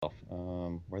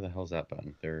hell's that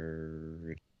button?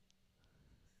 Third.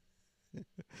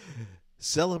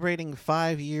 Celebrating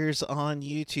 5 years on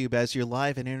YouTube as your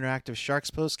live and interactive Sharks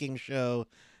postgame show.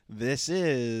 This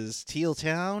is Teal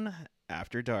Town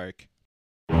After Dark.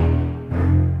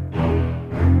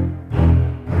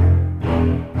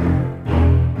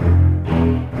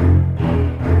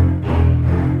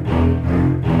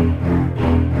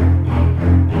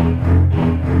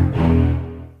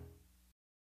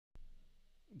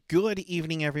 Good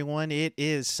evening, everyone. It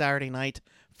is Saturday night,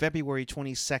 February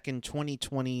 22nd,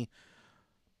 2020.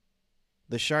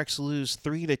 The Sharks lose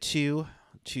 3-2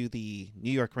 to the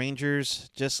New York Rangers,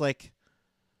 just like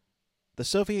the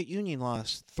Soviet Union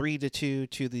lost 3-2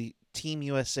 to the Team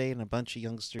USA and a bunch of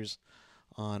youngsters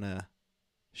on a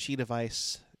sheet of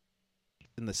ice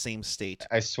in the same state.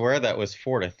 I swear that was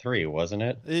 4-3, wasn't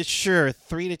it? Sure,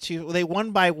 3-2. They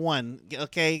won by one.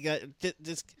 Okay,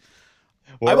 just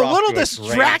We're I'm a off little to a great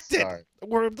distracted. start.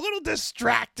 We're a little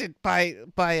distracted by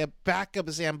a backup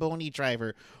Zamboni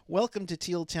driver. Welcome to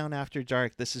Teal Town After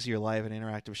Dark. This is your live and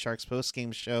interactive Sharks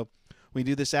post-game show. We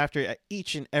do this after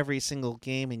each and every single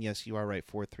game, and yes, you are right,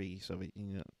 4-3, Soviet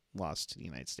Union lost to the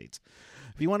United States.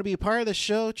 If you want to be a part of the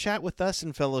show, chat with us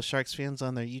and fellow Sharks fans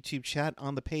on their YouTube chat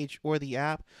on the page or the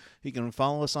app. You can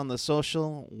follow us on the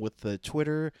social with the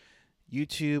Twitter,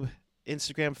 YouTube,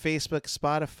 Instagram, Facebook,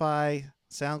 Spotify,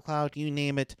 SoundCloud, you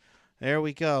name it. There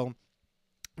we go.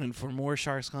 And for more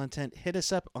Sharks content, hit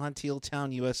us up on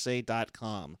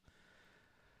tealtownusa.com.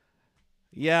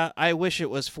 Yeah, I wish it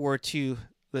was 4-2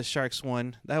 the Sharks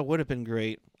won. That would have been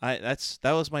great. That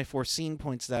was my foreseen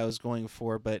points that I was going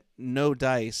for, but no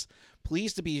dice.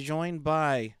 Pleased to be joined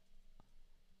by,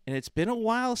 and it's been a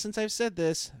while since I've said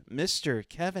this, Mr.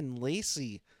 Kevin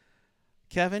Lacey.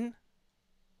 Kevin,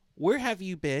 where have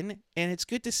you been? And it's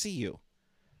good to see you.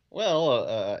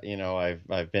 Well,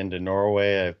 I've been to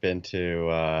Norway, I've been to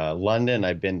London,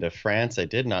 I've been to France. I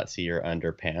did not see your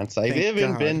underpants. I've Thank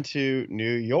even God. been to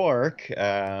New York,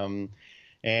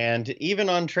 and even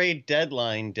on trade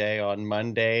deadline day on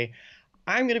Monday,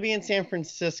 I'm going to be in San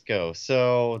Francisco.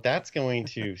 So that's going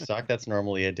to suck. That's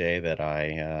normally a day that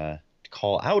I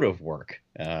call out of work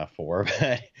for,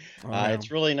 but Yeah.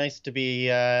 it's really nice to be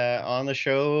on the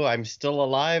show. I'm still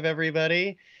alive,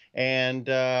 everybody. And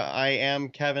I am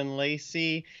Kevin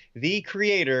Lacey, the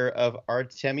creator of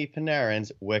Artemi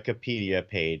Panarin's Wikipedia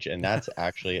page. And that's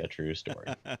actually a true story.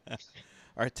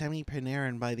 Artemi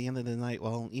Panarin, by the end of the night,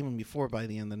 well, even before by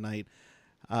the end of the night,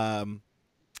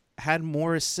 had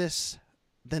more assists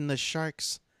than the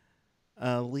Sharks'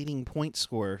 leading point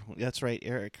scorer. That's right,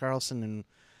 Erik Karlsson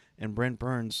and Brent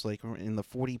Burns, like in the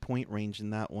 40-point range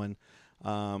in that one.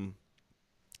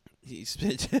 He's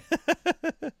been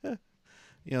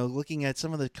looking at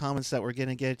some of the comments that we're going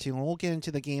to get to, and we'll get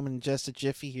into the game in just a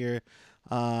jiffy here.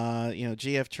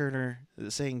 JF Turner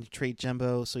saying trade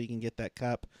Jumbo so you can get that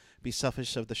cup. Be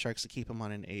selfish of the Sharks to keep him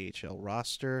on an AHL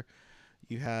roster.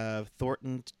 You have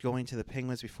Thornton going to the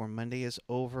Penguins before Monday is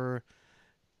over.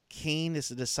 Kane is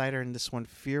the decider in this one.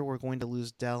 Fear we're going to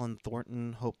lose Dell and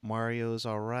Thornton. Hope Mario's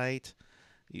all right.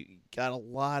 You got a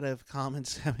lot of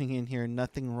comments coming in here.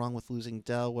 Nothing wrong with losing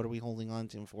Dell. What are we holding on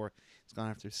to him for? He's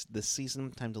gone after this season.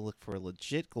 Time to look for a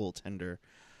legit goaltender.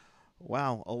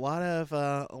 Wow, a lot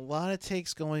of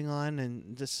takes going on,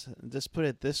 and just put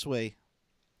it this way.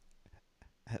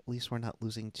 At least we're not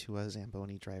losing to a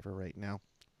Zamboni driver right now.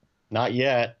 Not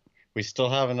yet. We still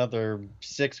have another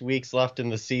 6 weeks left in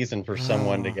the season for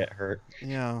someone to get hurt.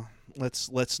 Yeah,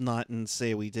 let's not and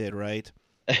say we did, right?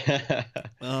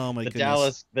 Oh my the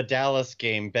goodness. The Dallas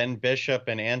game, Ben Bishop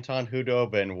and Anton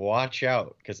Hudobin, watch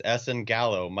out, because Essen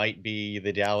Gallo might be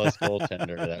the Dallas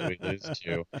goaltender that we lose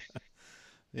to.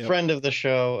 Yep. Friend of the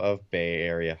show of Bay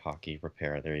Area Hockey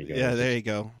Repair. There you go. Yeah, there you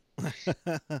go.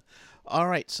 All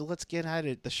right, so let's get at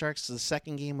it. The Sharks, the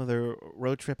second game of their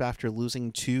road trip after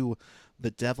losing to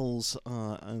the Devils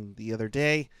the other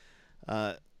day.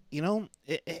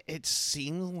 It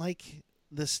seemed like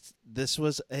this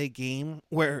was a game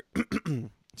where,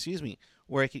 excuse me,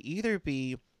 where it could either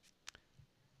be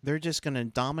they're just going to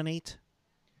dominate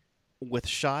with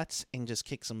shots and just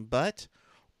kick some butt,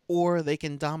 or they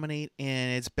can dominate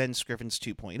and it's Ben Scrivens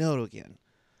 2.0 again.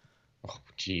 Oh,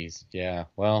 geez. Yeah.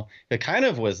 Well, it kind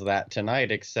of was that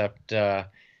tonight, except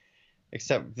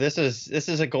this is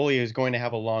a goalie who's going to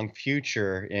have a long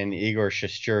future in Igor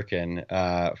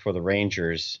Shesterkin for the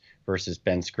Rangers versus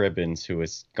Ben Scrivens, who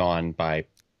was gone by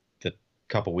the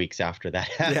couple weeks after that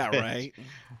happened. Yeah, right.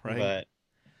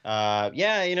 But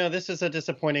this is a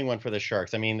disappointing one for the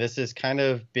Sharks. I mean, this has kind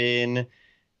of been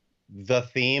the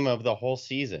theme of the whole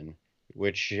season,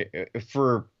 which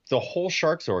for the whole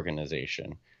Sharks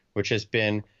organization, which has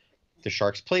been The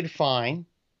Sharks played fine.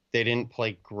 They didn't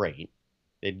play great.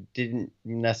 They didn't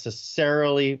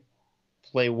necessarily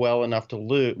play well enough to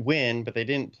win, but they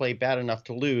didn't play bad enough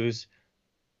to lose.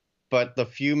 But the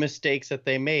few mistakes that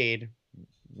they made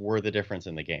were the difference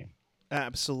in the game.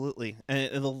 Absolutely.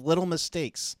 And the little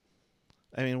mistakes.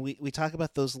 I mean, we talk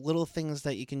about those little things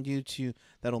that you can do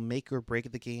that'll make or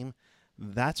break the game.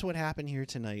 That's what happened here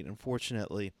tonight,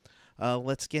 unfortunately.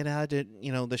 Let's get out it.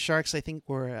 The Sharks, I think,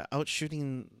 were out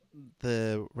shooting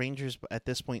the Rangers at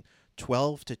this point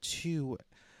 12-2.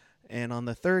 And on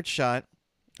the third shot,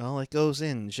 well, it goes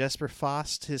in. Jesper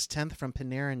Fast, his 10th from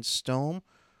Panarin Strom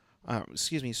at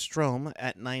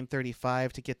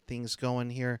 9:35 to get things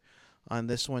going here on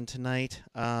this one tonight.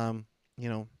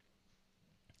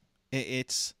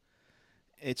 It's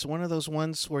one of those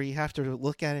ones where you have to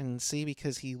look at it and see,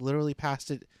 because he literally passed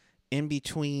it in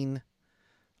between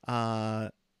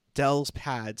Dell's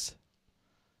pads,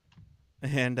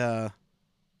 and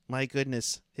my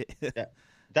goodness.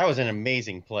 That was an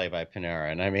amazing play by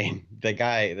Panarin. I mean, the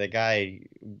guy.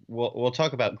 We'll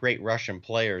talk about great Russian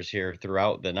players here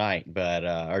throughout the night, but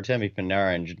Artemi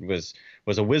Panarin was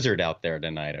a wizard out there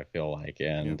tonight, I feel like,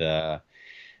 and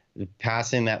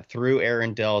passing that through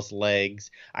Aaron Dell's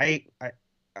legs. I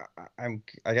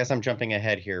guess I'm jumping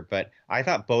ahead here, but I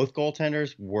thought both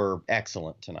goaltenders were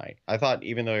excellent tonight. I thought,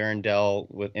 even though Aaron Dell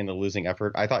in the losing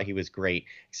effort, I thought he was great,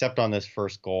 except on this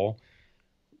first goal.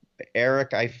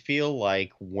 Eric, I feel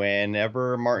like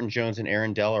whenever Martin Jones and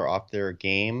Aaron Dell are off their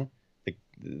game,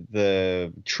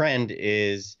 the trend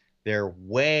is they're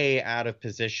way out of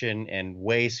position and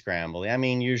way scrambly. I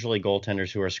mean, usually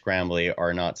goaltenders who are scrambly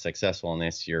are not successful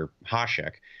unless you're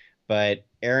Hasek. But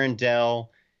Aaron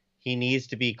Dell, he needs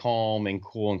to be calm and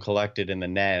cool and collected in the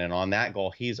net. And on that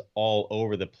goal, he's all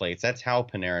over the place. That's how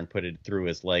Panarin put it through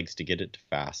his legs to get it to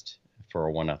Fast for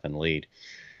a 1-0 lead.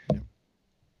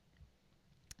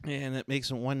 And it makes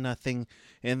it 1-0.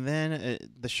 And then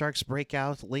the Sharks break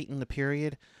out late in the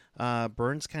period.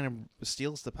 Burns kind of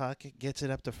steals the puck, gets it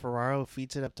up to Ferraro,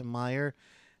 feeds it up to Meyer,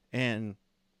 and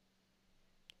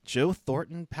Joe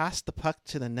Thornton passed the puck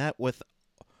to the net with,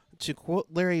 to quote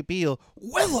Larry Beal,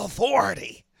 with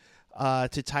authority,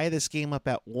 to tie this game up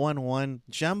at 1-1.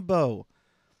 Jumbo,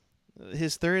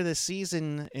 his third of the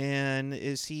season, and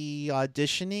is he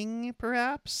auditioning,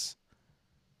 perhaps?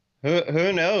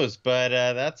 Who knows? But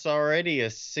that's already a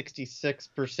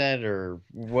 66% or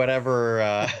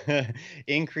whatever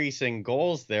increase in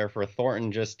goals there for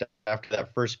Thornton just after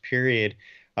that first period.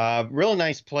 Real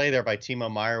nice play there by Timo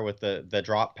Meyer with the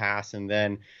drop pass, and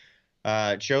then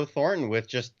Joe Thornton with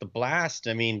just the blast.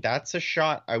 I mean, that's a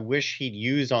shot I wish he'd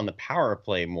use on the power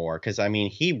play more, because, I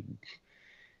mean, he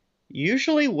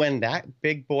usually, when that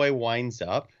big boy winds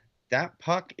up, that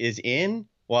puck is in.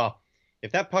 Well,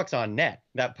 if that puck's on net,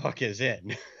 that puck is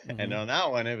in. Mm-hmm. And on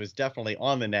that one, it was definitely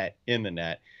on the net, in the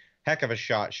net. Heck of a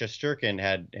shot. Shesterkin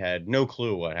had no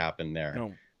clue what happened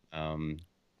there. No.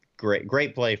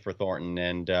 Great play for Thornton.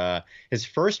 And his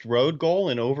first road goal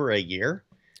in over a year.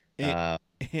 And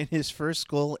his first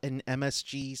goal in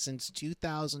MSG since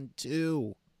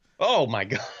 2002. Oh, my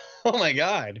God. Oh, my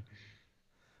God.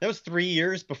 That was 3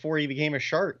 years before he became a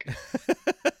Shark.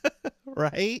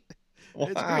 Right? Wow.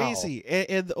 It's crazy.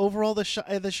 And overall, the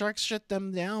Sharks shut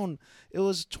them down. It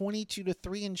was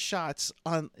 22-3 in shots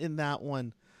in that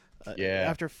one.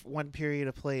 After one period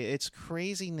of play, it's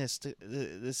craziness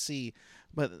to see.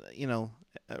 But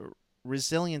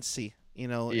resiliency,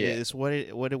 is what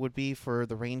it would be for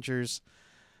the Rangers.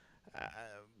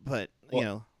 But go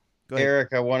ahead.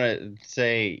 Eric, I want to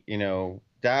say,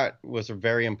 that was a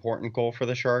very important goal for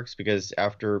the Sharks, because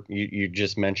after you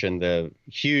just mentioned the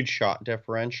huge shot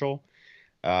differential.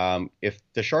 If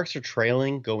the Sharks are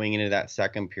trailing going into that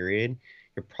second period,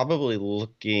 you're probably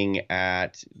looking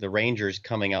at the Rangers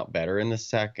coming out better in the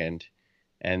second,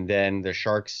 and then the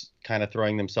Sharks kind of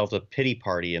throwing themselves a pity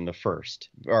party in the first,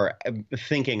 or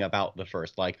thinking about the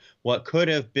first, like what could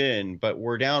have been, but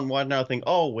we're down 1-0.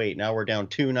 Oh, wait, now we're down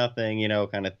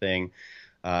 2-0, kind of thing.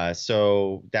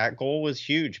 So that goal was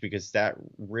huge, because that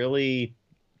really,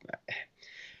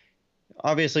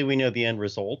 obviously we know the end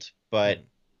result, but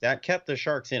that kept the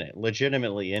Sharks in it,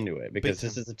 legitimately into it, because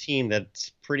this is a team that's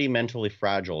pretty mentally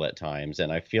fragile at times,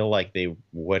 and I feel like they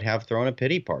would have thrown a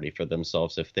pity party for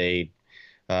themselves if they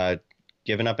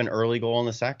given up an early goal in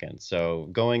the second. So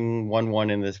going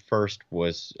 1-1 in the first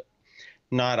was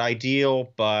not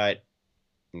ideal, but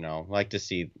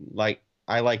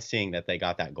I like seeing that they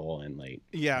got that goal in late.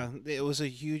 Yeah, it was a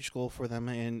huge goal for them,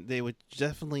 and they would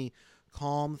definitely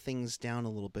calm things down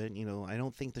a little bit. I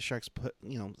don't think the Sharks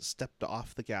stepped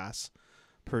off the gas,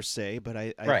 per se, but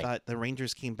I Right. thought the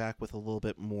Rangers came back with a little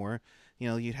bit more.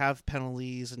 You'd have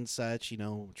penalties and such.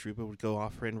 Trouba would go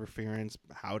off for interference,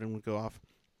 Howden would go off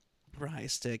for high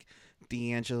stick,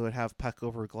 D'Angelo would have puck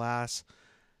over glass.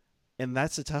 And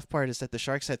that's the tough part, is that the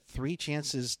Sharks had 3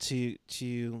 chances to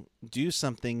do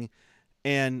something,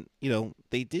 and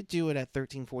they did do it at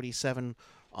 13:47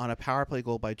 on a power play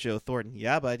goal by Joe Thornton.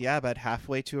 Yeah, but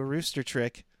halfway to a rooster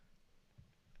trick.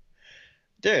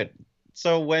 Dude,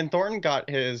 so when Thornton got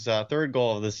his third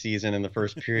goal of the season in the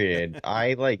first period,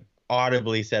 I like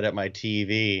audibly said at my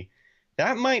TV,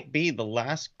 that might be the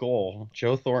last goal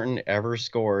Joe Thornton ever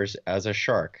scores as a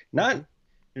Shark. Not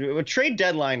trade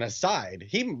deadline aside,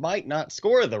 he might not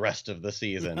score the rest of the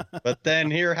season. But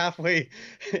then here halfway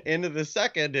into the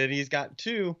second, and he's got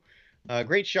 2.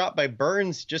 Great shot by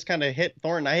Burns, just kind of hit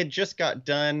Thornton. I had just got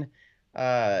done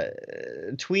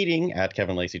tweeting at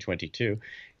Kevin Lacey 22,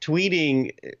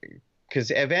 tweeting because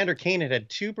Evander Kane had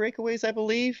 2 breakaways, I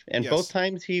believe, and Yes. both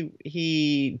times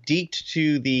he deked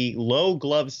to the low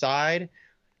glove side.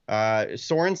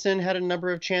 Sorensen had a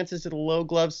number of chances to the low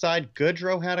glove side.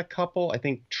 Goodrow had a couple. I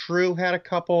think True had a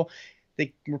couple.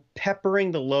 They were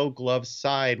peppering the low glove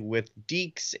side with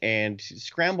dekes and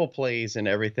scramble plays and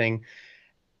everything.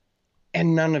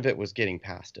 And none of it was getting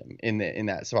past him in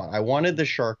that spot. I wanted the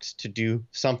Sharks to do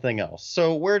something else.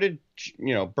 So where did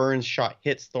Burns' shot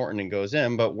hits Thornton and goes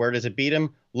in, but where does it beat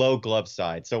him? Low glove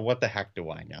side. So what the heck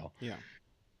do I know? Yeah.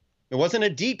 It wasn't a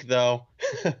deke though.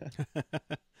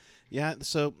 Yeah.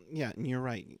 So yeah, and you're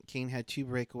right. Kane had 2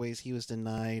 breakaways. He was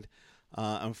denied.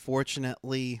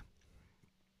 Unfortunately,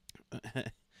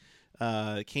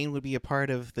 Kane would be a part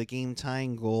of the game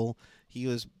tying goal. He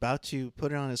was about to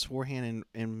put it on his forehand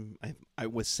and I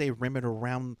would say rim it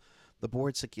around the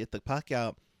boards to get the puck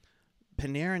out.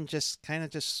 Panarin just kind of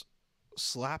just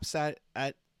slaps at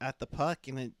the puck,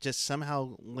 and it just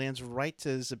somehow lands right to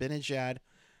Zibanejad,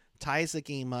 ties the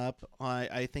game up.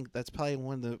 I think that's probably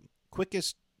one of the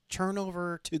quickest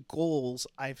turnover to goals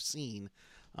I've seen.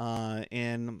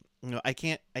 And I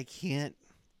can't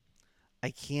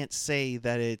say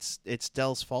that it's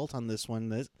Dell's fault on this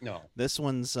one. No. This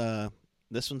one's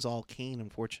all Kane,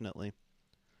 unfortunately.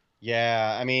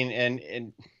 Yeah, I mean,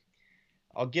 and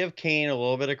I'll give Kane a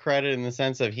little bit of credit in the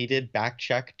sense of he did back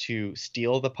check to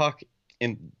steal the puck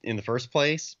in the first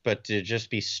place, but to just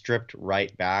be stripped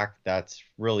right back, that's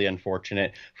really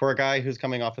unfortunate for a guy who's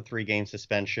coming off a 3-game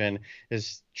suspension,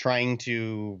 is trying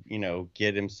to,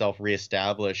 get himself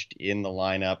reestablished in the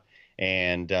lineup,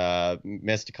 and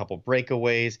missed a couple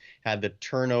breakaways, had the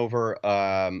turnover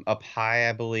up high,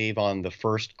 I believe, on the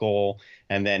first goal,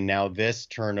 and then now this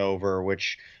turnover,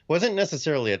 which wasn't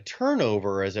necessarily a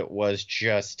turnover as it was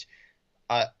just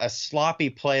a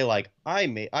sloppy play, like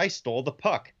I stole the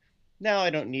puck. Now I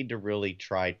don't need to really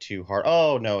try too hard.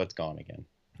 Oh no, it's gone again.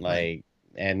 Right.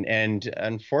 And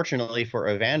unfortunately for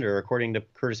Evander, according to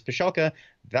Curtis Pichelka,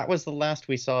 that was the last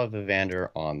we saw of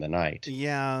Evander on the night.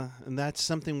 Yeah, and that's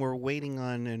something we're waiting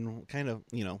on, and kind of,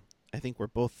 I think we're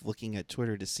both looking at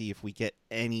Twitter to see if we get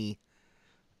any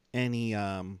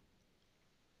info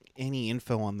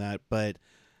on that, but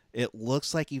it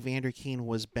looks like Evander Kane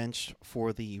was benched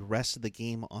for the rest of the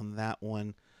game on that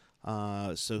one.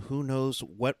 So who knows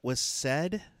what was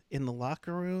said in the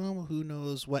locker room? Who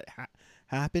knows what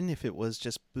happened? If it was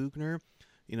just Bugner,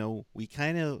 we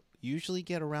kind of usually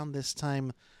get around this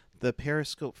time the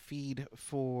Periscope feed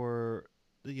for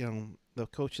the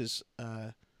coach's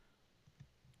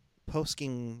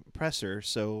post-game presser.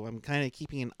 So I'm kind of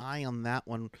keeping an eye on that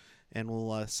one, and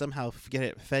we'll somehow get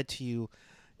it fed to you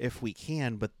if we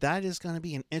can. But that is going to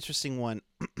be an interesting one.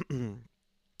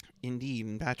 Indeed.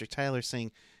 And Patrick Tyler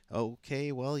saying,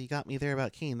 okay, well, you got me there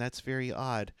about Kane. That's very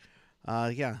odd.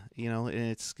 Yeah,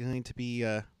 it's going to be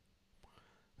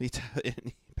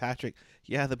Patrick.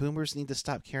 Yeah, the Boomers need to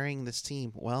stop carrying this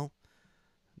team. Well,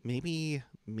 maybe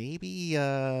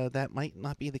that might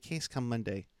not be the case come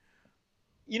Monday.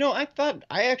 I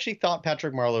actually thought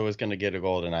Patrick Marleau was going to get a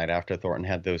goal tonight after Thornton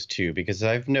had those 2, because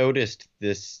I've noticed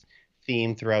this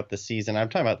theme throughout the season. I'm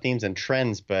talking about themes and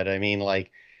trends, but I mean,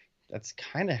 that's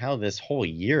kind of how this whole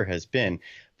year has been.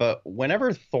 But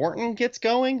whenever Thornton gets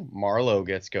going, Marleau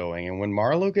gets going. And when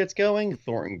Marleau gets going,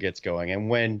 Thornton gets going. And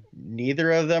when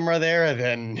neither of them are there,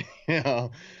 then,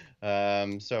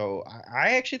 so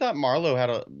I actually thought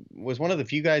Marleau was one of the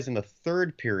few guys in the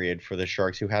third period for the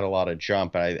Sharks who had a lot of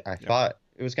jump. I thought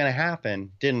it was going to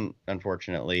happen. Didn't,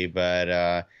 unfortunately,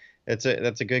 but that's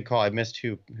a good call. I missed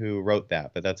who wrote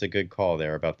that, but that's a good call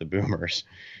there about the Boomers.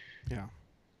 Yeah.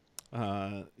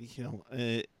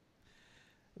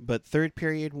 But third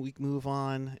period we move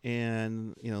on,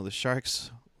 and the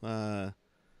Sharks,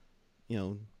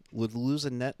 would lose a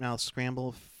net mouth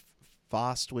scramble.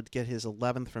 Fost would get his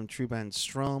 11th from Truban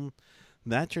Strom.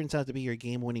 That turns out to be your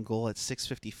game-winning goal at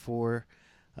 6:54.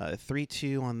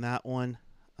 3-2 on that one.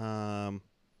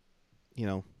 You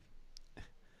know,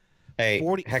 Hey,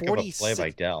 40, heck of a play by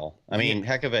 46. Dell. I mean,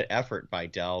 heck of an effort by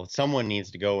Dell. Someone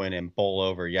needs to go in and bowl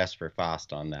over Jesper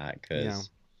Fast on that because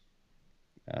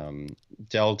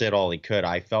Dell did all he could,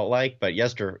 I felt like. But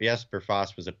Jesper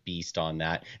Fast was a beast on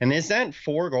that. And is that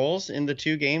 4 goals in the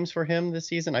 2 games for him this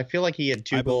season? I feel like he had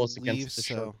 2 goals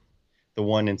against the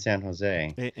one in San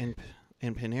Jose.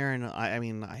 And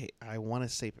Panarin, I want to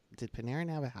say, did Panarin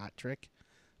have a hat trick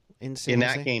in San In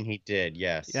Jose? that game, he did,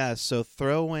 yes. Yeah, so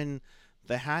throw in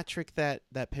the hat trick that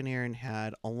Panarin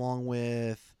had, along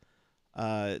with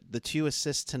the 2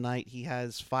 assists tonight. He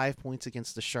has 5 points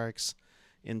against the Sharks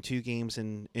in 2 games,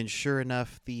 and sure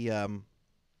enough, the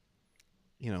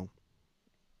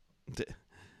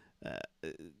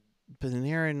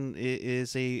Panarin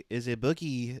is a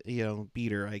boogie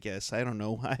beater, I guess. I don't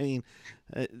know. I mean,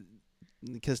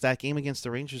 because that game against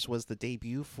the Rangers was the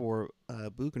debut for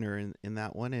Bugner in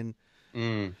that one, and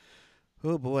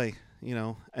oh boy,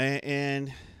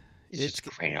 and he's just a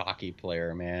great hockey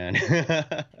player, man.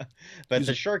 But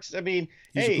the Sharks, I mean,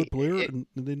 he's a good player, and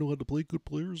they know how to play good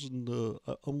players. And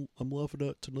I'm laughing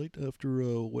at tonight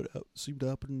after what seemed to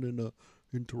happen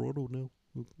in Toronto. Now,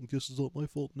 I guess it's not my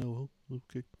fault now, huh?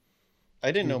 Okay.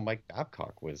 I didn't know Mike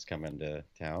Babcock was coming to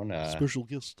town. Special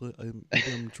guest.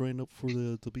 I'm trying up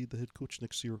to be the head coach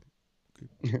next year.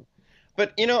 Okay.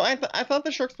 But, I thought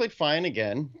the Sharks played fine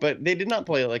again, but they did not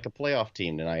play like a playoff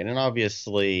team tonight. And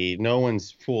obviously, no one's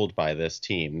fooled by this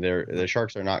team. The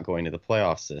Sharks are not going to the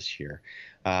playoffs this year.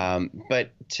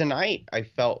 But tonight, I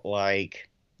felt like,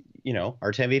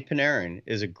 Artemi Panarin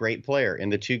is a great player. In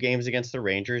the 2 games against the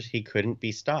Rangers, he couldn't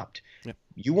be stopped. Yeah.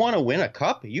 You want to win a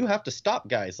cup, you have to stop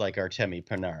guys like Artemi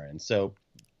Panarin. So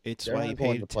it's why you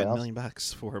paid $10 million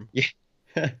for him. Yeah.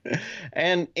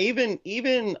 And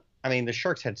even I mean, the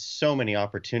Sharks had so many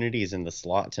opportunities in the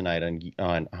slot tonight on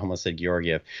I almost said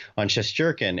Georgiev, on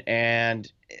Shesterkin,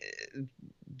 and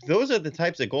those are the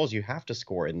types of goals you have to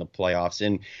score in the playoffs.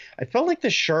 And I felt like the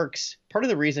Sharks, part of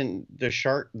the reason the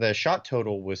shot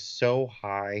total was so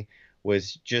high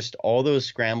was just all those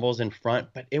scrambles in front,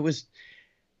 but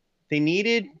they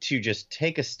needed to just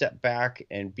take a step back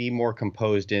and be more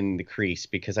composed in the crease,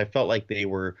 because I felt like they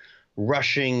were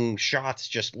rushing shots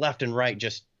just left and right.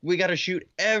 Just, we got to shoot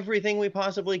everything we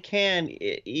possibly can.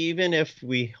 Even if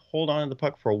we hold on to the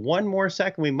puck for one more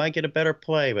second, we might get a better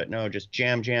play. But no, just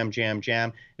jam, jam, jam,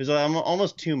 jam. It was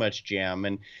almost too much jam.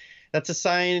 And that's a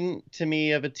sign to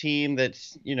me of a team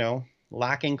that's,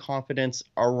 lacking confidence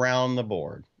around the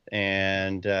board.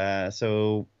 And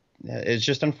so it's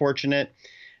just unfortunate.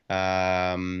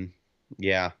 To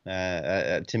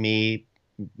me,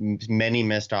 many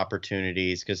missed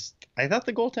opportunities, because I thought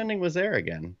the goaltending was there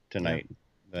again tonight. Yeah.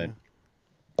 But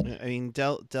I mean,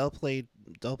 Dell played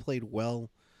well.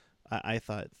 I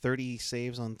thought 30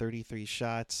 saves on 33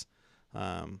 shots.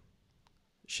 Shesterkin,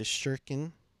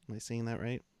 am I saying that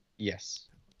right? Yes.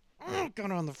 Oh,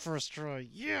 got on the first try.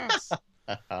 Yes.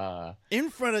 In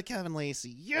front of Kevin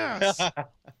Lacey. Yes.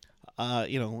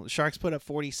 Sharks put up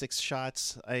 46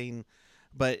 shots. I mean,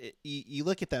 but you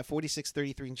look at that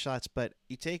 46-33 shots, but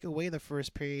you take away the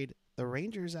first period, the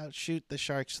Rangers outshoot the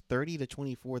Sharks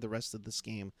 30-24 the rest of this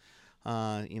game.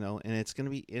 And it's gonna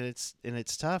be it's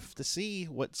tough to see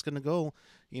what's gonna go.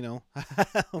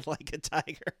 Like a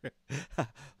tiger.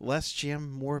 Less jam,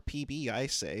 more PB. I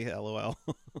say, LOL.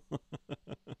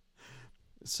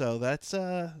 So that's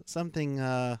something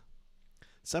to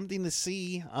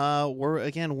see.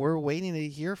 We're waiting to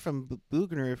hear from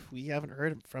Bugner. If we haven't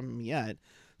heard from him yet,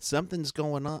 something's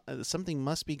going on. Something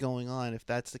must be going on if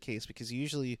that's the case, because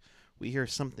usually we hear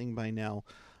something by now.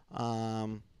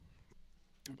 But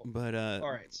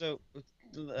all right. So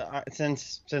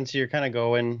since you're kind of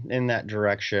going in that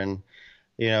direction,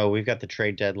 we've got the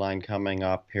trade deadline coming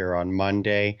up here on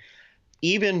Monday.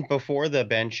 Even before the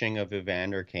benching of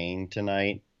Evander Kane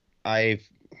tonight,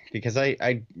 because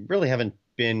I really haven't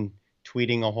been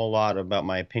tweeting a whole lot about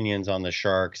my opinions on the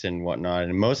Sharks and whatnot,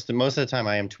 and most of the time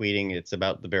I am tweeting it's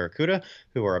about the Barracuda,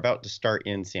 who are about to start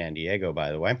in San Diego,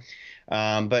 by the way.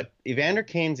 But Evander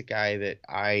Kane's a guy that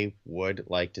I would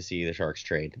like to see the Sharks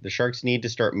trade. The Sharks need to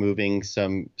start moving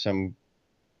some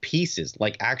pieces,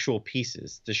 like actual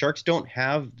pieces. The Sharks don't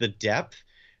have the depth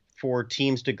for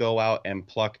teams to go out and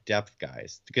pluck depth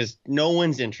guys, because no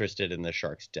one's interested in the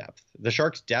Sharks' depth. The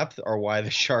Sharks' depth are why the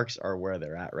Sharks are where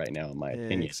they're at right now, in my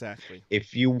opinion. Exactly.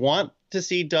 If you want to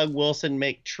see Doug Wilson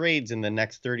make trades in the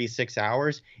next 36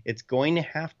 hours, it's going to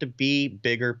have to be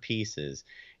bigger pieces.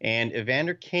 And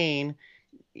Evander Kane,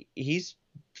 he's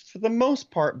for the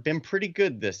most part been pretty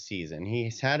good this season.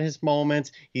 He's had his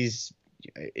moments. He's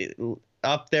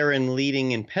up there in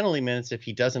leading in penalty minutes if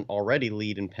he doesn't already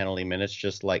lead in penalty minutes,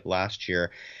 just like last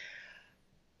year.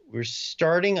 We're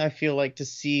starting, I feel like, to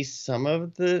see some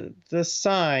of the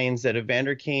signs that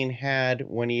Evander Kane had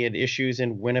when he had issues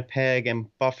in Winnipeg and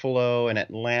Buffalo and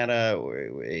Atlanta.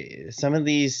 Some of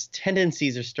these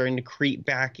tendencies are starting to creep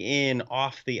back in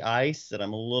off the ice that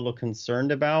I'm a little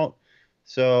concerned about.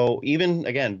 So even,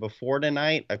 again, before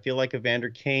tonight, I feel like Evander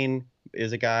Kane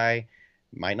is a guy,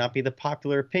 might not be the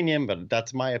popular opinion, but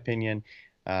that's my opinion.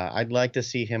 I'd like to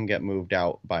see him get moved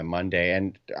out by Monday.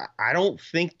 And I don't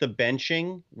think the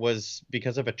benching was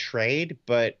because of a trade,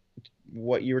 but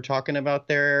what you were talking about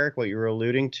there, Eric, what you were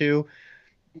alluding to,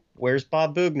 where's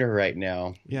Bob Boughner right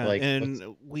now? Yeah, like,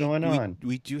 and what's going on?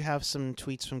 We do have some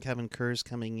tweets from Kevin Kurz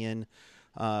coming in.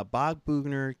 Bob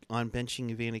Boughner on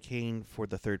benching Evander Kane for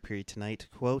the third period tonight.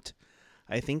 Quote,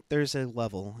 I think there's a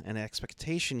level, an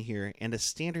expectation here, and a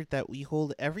standard that we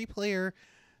hold every player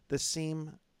the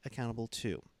same accountable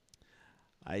to.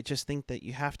 I just think that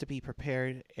you have to be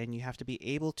prepared and you have to be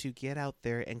able to get out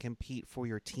there and compete for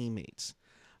your teammates.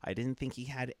 I didn't think he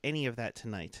had any of that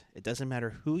tonight. It doesn't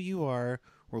matter who you are,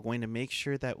 we're going to make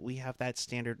sure that we have that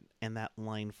standard and that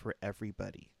line for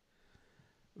everybody.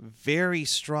 Very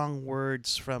strong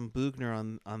words from Boughner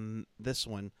on this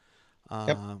one.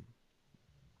 Yep.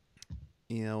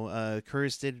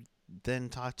 Kurz did then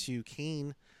talk to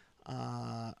Kane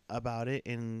about it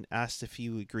and asked if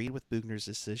you agreed with Boughner's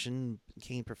decision.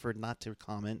 Kane preferred not to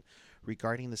comment.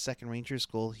 Regarding the second Rangers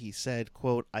goal, he said,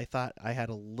 quote, I thought I had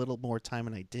a little more time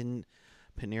and I didn't.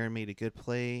 Panarin made a good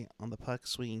play on the puck,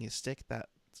 swinging his stick.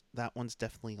 That one's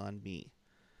definitely on me.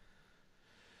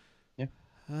 Yeah.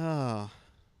 Oh,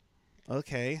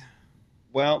 okay.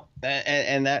 Well,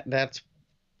 and that's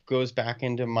goes back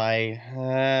into my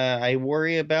I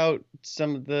worry about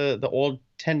some of the old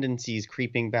tendencies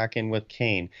creeping back in with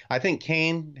Kane. I think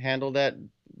Kane handled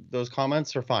those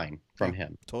comments are fine from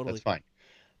him. Totally. That's fine.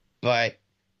 But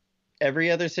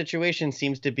every other situation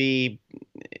seems to be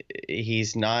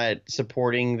he's not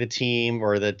supporting the team,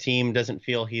 or the team doesn't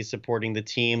feel he's supporting the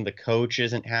team. The coach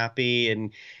isn't happy,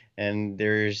 and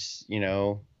there's,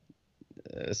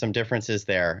 some differences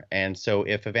there. And so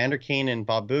if Evander Kane and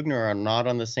Bob Boughner are not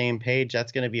on the same page,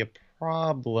 that's going to be a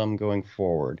problem going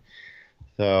forward.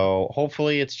 So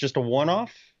hopefully it's just a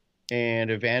one-off, and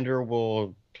Evander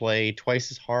will play twice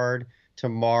as hard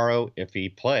tomorrow if he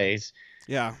plays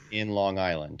in Long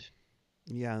Island.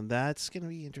 Yeah, that's going to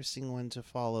be an interesting one to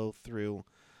follow through,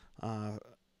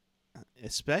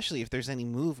 especially if there's any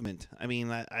movement. I mean,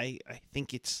 I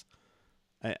think it's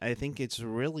I think it's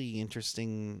really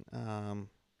interesting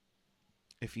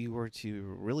if you were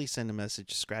to really send a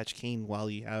message, scratch Kane while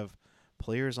you have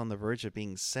players on the verge of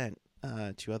being sent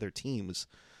to other teams.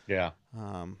 Yeah.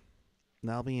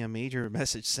 That'll be a major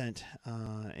message sent,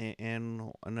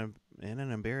 and an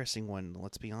embarrassing one,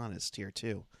 let's be honest, here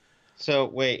too. So,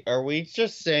 wait, are we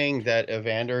just saying that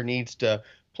Evander needs to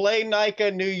play like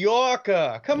a New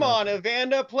Yorker? Come on,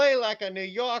 Evander, play like a New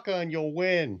Yorker and you'll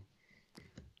win.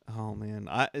 Oh, man.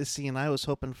 I was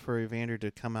hoping for Evander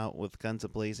to come out with guns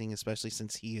a-blazing, especially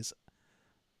since he is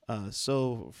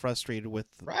so frustrated with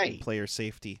player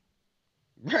safety.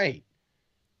 Right.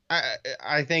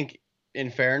 I think,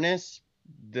 in fairness,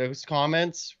 those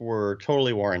comments were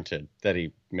totally warranted that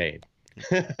he made.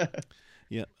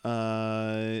 Yeah.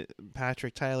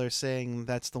 Patrick Tyler saying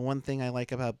that's the one thing I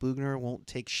like about Boughner, won't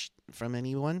take from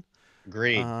anyone.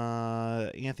 Agreed.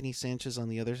 Anthony Sanchez on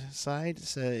the other side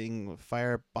saying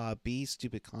fire Bob B.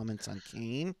 Stupid comments on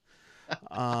Kane.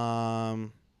 Bye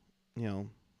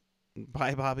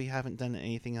Bobby, haven't done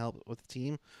anything else with the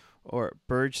team. Or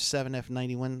Burge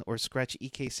 7F91 or scratch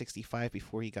EK65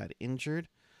 before he got injured.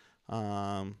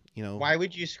 Why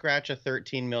would you scratch a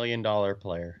 $13 million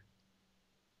player?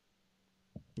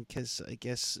 Because I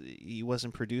guess he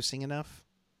wasn't producing enough,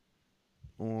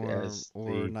 or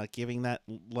not giving that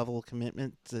level of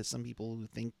commitment to some people who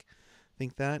think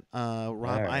that.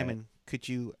 Rob Iman, could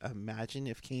you imagine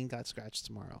if Kane got scratched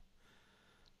tomorrow?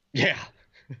 Yeah.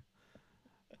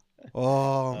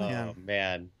 Oh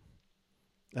man.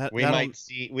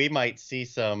 We might see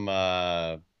some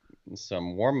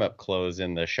warm up clothes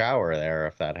in the shower there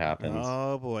if that happens.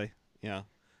 Oh boy, yeah,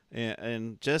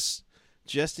 and just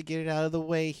to get it out of the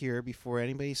way here before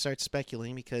anybody starts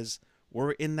speculating, because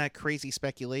we're in that crazy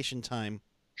speculation time.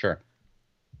 Sure.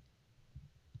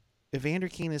 Evander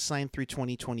Kane is signed through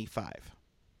 2025.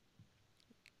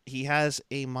 He has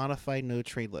a modified no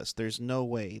trade list. There's no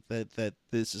way that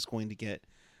this is going to get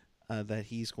that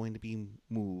he's going to be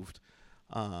moved.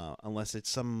 unless it's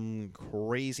some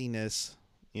craziness,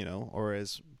 or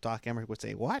as Doc Emmerich would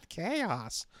say, what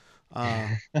chaos,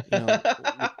 you know,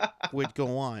 would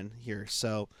go on here.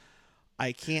 So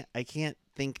I can't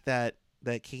think that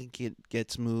King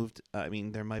gets moved. I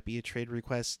mean, there might be a trade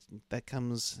request that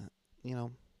comes, you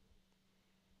know,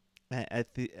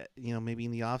 at the maybe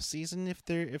in the off season if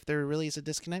there really is a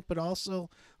disconnect. But also,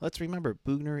 let's remember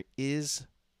Bugner is,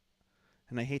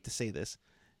 and I hate to say this,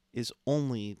 is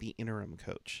only the interim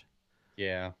coach.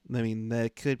 Yeah. I mean,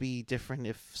 that could be different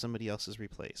if somebody else is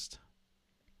replaced.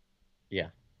 Yeah.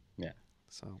 Yeah.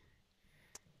 So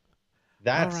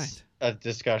that's all right. a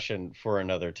discussion for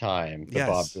another time. The Yes.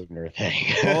 Bob Bugner thing.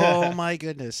 Oh my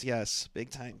goodness, yes, big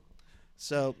time.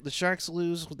 So the Sharks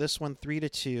lose this one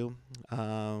 3-2.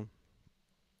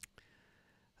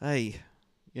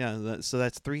 So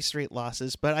that's three straight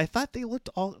losses. But I thought they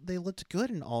looked good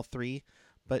in all three,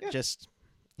 but Yeah. just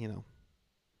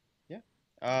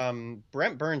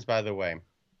Brent Burns, by the way,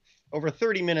 over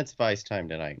 30 minutes of ice time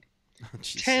tonight. oh,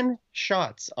 jeez. 10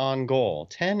 shots on goal.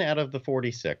 10 out of the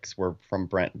 46 were from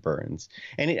Brent Burns.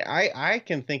 And I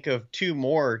can think of two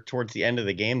more towards the end of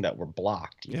the game that were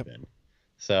blocked Yep. even.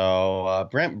 So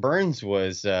Brent Burns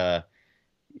was, a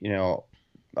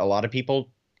lot of people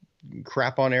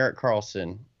crap on Erik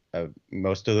Karlsson.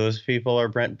 Most of those people are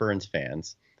Brent Burns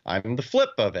fans. I'm the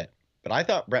flip of it. But I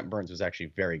thought Brent Burns was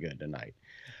actually very good tonight.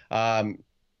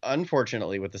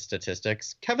 Unfortunately, with the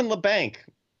statistics, Kevin LeBanc,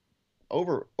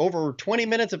 over 20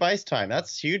 minutes of ice time.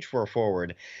 That's huge for a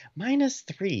forward.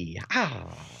 -3.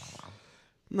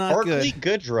 Not Barclay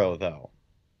good. Goodrow, though,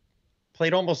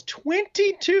 played almost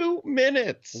 22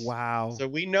 minutes. Wow. So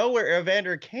we know where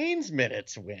Evander Kane's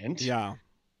minutes went. Yeah.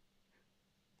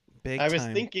 Big I was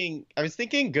time. thinking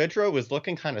Goodrow was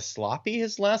looking kind of sloppy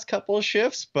his last couple of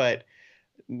shifts, but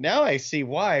now I see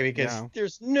why, because Yeah.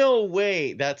 there's no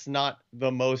way that's not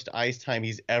the most ice time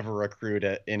he's ever accrued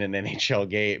in an NHL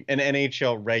game, an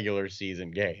NHL regular season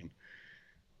game.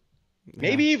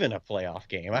 Maybe even a playoff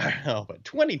game. I don't know, but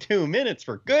 22 minutes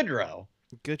for Goodrow.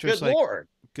 Goodrow's Good like Lord.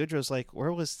 Goodrow's like,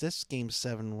 where was this game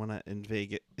 7 when in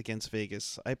Vegas against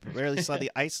Vegas? I barely saw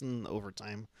the ice in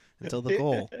overtime until the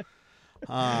goal.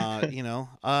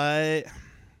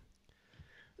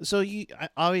 So you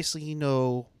obviously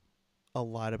a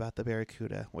lot about the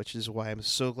Barracuda, which is why I'm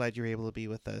so glad you're able to be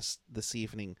with us this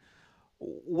evening.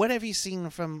 What have you seen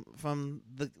from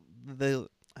the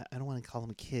I don't want to call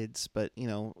them kids, but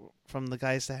from the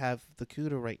guys that have the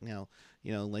Cuda right now,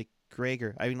 like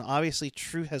Gregor. I mean, obviously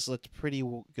True has looked pretty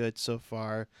good so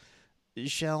far.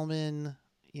 Shellman,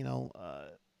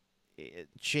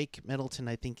 Jake Middleton,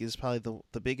 I think, is probably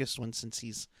the biggest one, since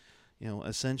he's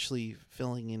essentially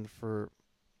filling in for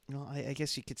I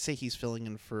guess you could say he's filling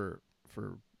in for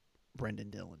Brendan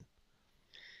Dillon.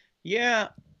 Yeah.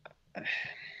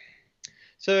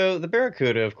 So the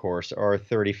Barracuda, of course, are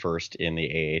 31st in the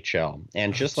AHL.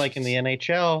 And just like in the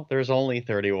NHL, there's only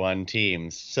 31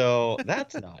 teams. So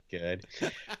that's not good.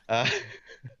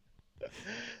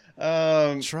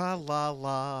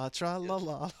 Tra-la-la,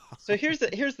 tra-la-la. So here's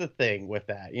the thing with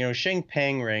that. Sheng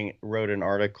Peng wrote an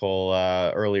article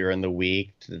earlier in the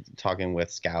week talking with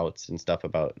scouts and stuff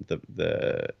about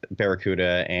the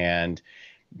Barracuda and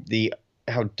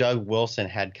how Doug Wilson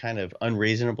had kind of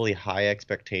unreasonably high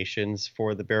expectations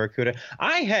for the Barracuda.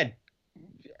 I had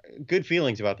good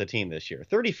feelings about the team this year.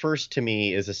 31st to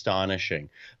me is astonishing.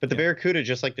 But the Barracuda,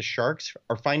 just like the Sharks,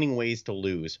 are finding ways to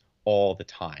lose all the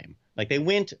time. Like, they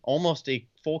went almost a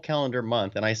full calendar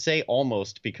month, and I say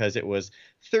almost because it was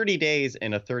 30 days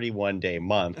in a 31-day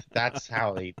month. That's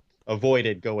how they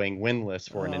avoided going winless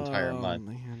for an entire month.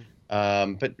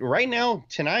 Man. But right now,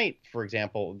 tonight, for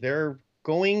example, they're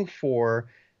going for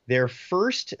their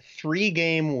first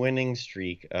 3-game winning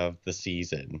streak of the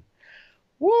season.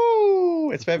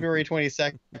 Woo! It's February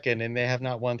 22nd, and they have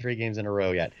not won 3 games in a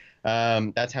row yet.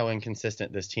 That's how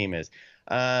inconsistent this team is.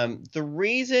 The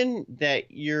reason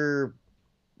that you're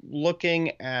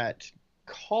looking at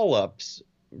call-ups,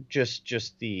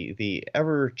 just the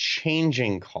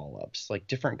ever-changing call-ups, like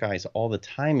different guys all the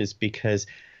time, is because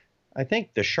I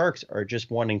think the Sharks are just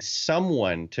wanting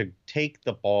someone to take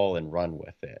the ball and run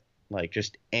with it, like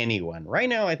just anyone. Right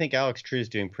now, I think Alex True is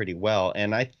doing pretty well,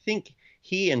 and I think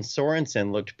he and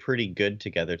Sorensen looked pretty good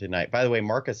together tonight. By the way,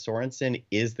 Marcus Sorensen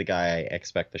is the guy I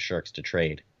expect the Sharks to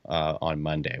trade on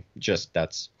Monday. Just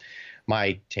that's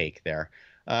my take there.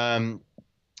 But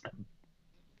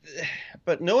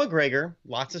Noah Gregor,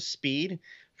 lots of speed,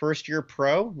 first-year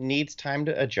pro, needs time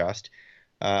to adjust.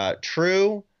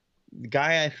 True, the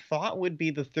guy I thought would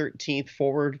be the 13th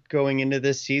forward going into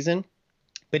this season,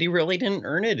 but he really didn't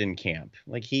earn it in camp.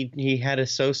 Like he had a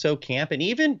so-so camp, and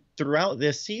even throughout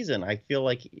this season, I feel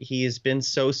like he has been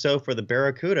so-so for the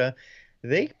Barracuda.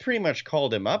 They pretty much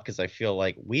called him up because I feel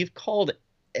like we've called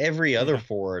every other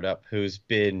forward up who's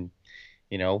been,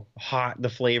 hot, the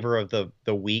flavor of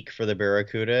the week for the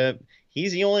Barracuda.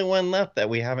 He's the only one left that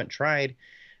we haven't tried.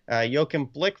 Joachim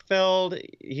Blichfeld,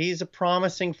 he's a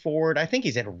promising forward. I think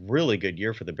he's had a really good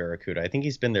year for the Barracuda. I think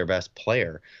he's been their best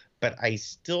player, but I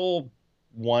still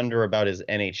wonder about his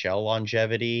NHL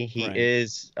longevity. He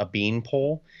is a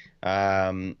beanpole.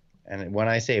 And when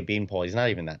I say a beanpole, he's not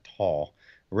even that tall.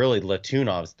 Really,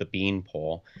 Latunov's the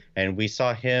beanpole. And we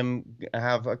saw him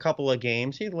have a couple of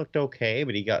games. He looked okay,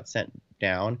 but he got sent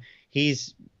down.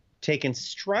 He's taken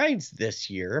strides this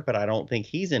year, but I don't think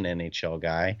he's an NHL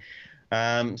guy.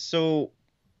 So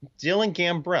Dylan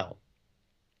Gambrell,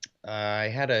 I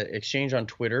had an exchange on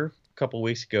Twitter a couple of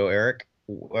weeks ago, Eric,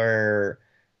 where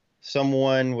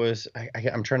someone was,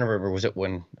 I'm trying to remember, was it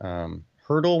when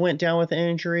Hurdle went down with an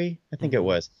injury? I think it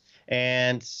was.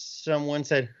 And someone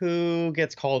said, who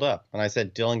gets called up? And I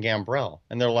said, Dylan Gambrell.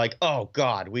 And they're like, oh,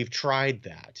 God, we've tried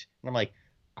that. And I'm like,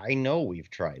 I know we've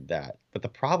tried that. But the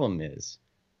problem is,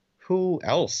 who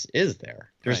else is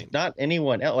there? There's not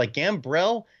anyone else. Like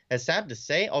Gambrell, as sad to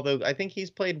say, although I think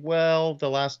he's played well the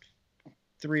last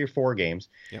 3 or 4 games.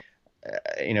 Yep.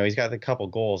 He's got a couple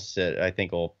goals that I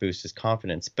think will boost his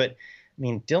confidence. But, I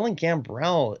mean, Dylan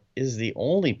Gambrell is the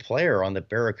only player on the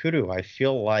Barracuda who I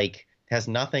feel like has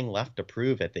nothing left to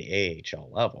prove at the AHL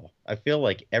level. I feel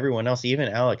like everyone else, even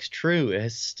Alex True,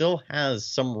 still has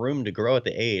some room to grow at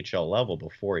the AHL level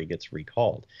before he gets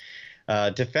recalled.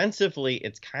 Defensively,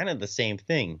 it's kind of the same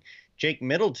thing. Jake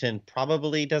Middleton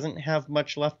probably doesn't have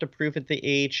much left to prove at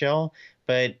the AHL,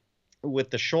 but with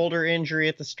the shoulder injury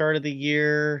at the start of the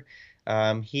year,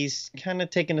 he's kind of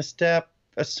taken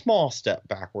a small step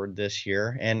backward this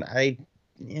year. And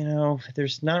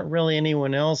there's not really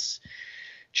anyone else.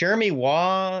 Jeremy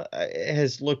Waugh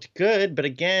has looked good, but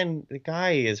again, the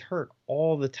guy is hurt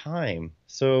all the time.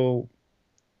 So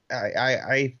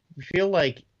I feel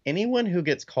like anyone who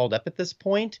gets called up at this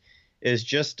point is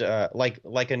just like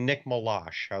a Nick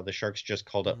Malash, how the Sharks just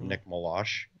called up Nick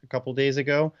Malash a couple days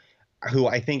ago, who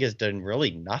I think has done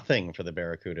really nothing for the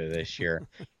Barracuda this year.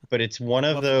 But it's one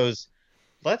of those,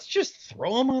 let's just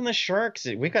throw him on the Sharks.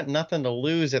 We got nothing to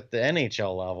lose at the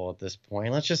NHL level at this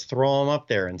point. Let's just throw him up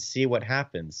there and see what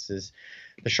happens.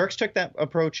 The Sharks took that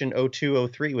approach in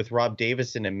 02-03 with Rob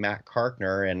Davison and Matt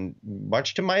Karkner, and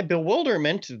much to my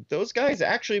bewilderment, those guys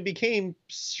actually became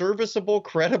serviceable,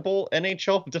 credible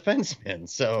NHL defensemen.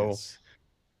 So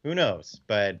who knows?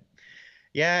 But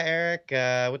yeah, Eric,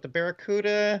 with the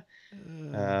Barracuda,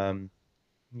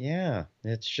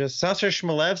 it's just Sasha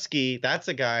Chmelevski. That's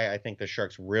a guy I think the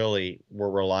Sharks really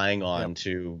were relying on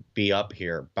to be up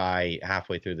here by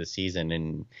halfway through the season.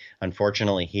 And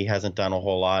unfortunately, he hasn't done a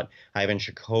whole lot. Ivan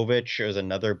Shakovich is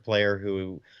another player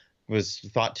who was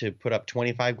thought to put up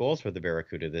 25 goals for the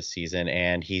Barracuda this season,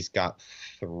 and he's got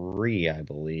 3, I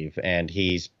believe, and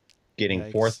he's getting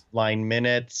fourth line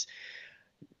minutes.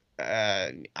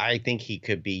 I think he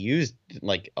could be used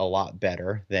like a lot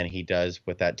better than he does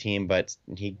with that team, but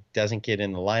he doesn't get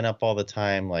in the lineup all the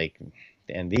time.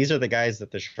 And these are the guys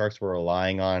that the Sharks were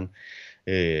relying on.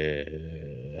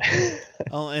 Sorry,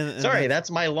 that's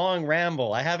my long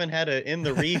ramble. I haven't had a In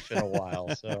the Reef in a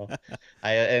while, so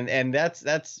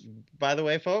that's by the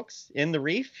way, folks, In the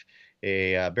Reef,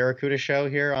 a Barracuda show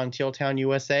here on Teal Town,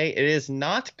 USA. It is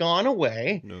not gone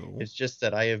away. No. It's just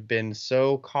that I have been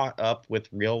so caught up with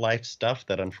real life stuff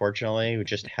that unfortunately we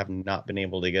just have not been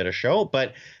able to get a show.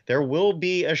 But there will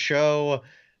be a show.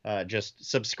 Just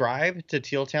subscribe to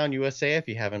Teal Town, USA if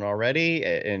you haven't already,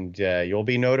 and you'll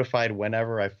be notified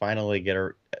whenever I finally get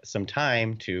some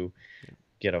time to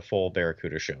get a full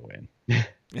Barracuda show in.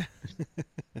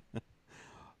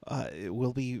 It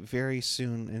will be very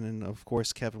soon, and then of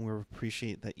course, Kevin, we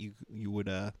appreciate that you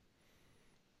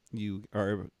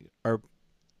are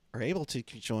able to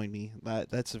join me.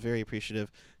 That's very appreciative.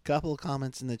 Couple of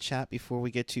comments in the chat before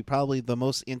we get to probably the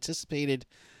most anticipated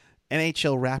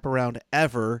NHL wraparound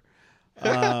ever.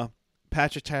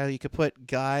 Patrick Tyler, you could put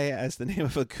Guy as the name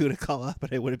of a Cuda call up,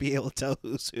 but I wouldn't be able to tell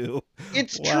who's who.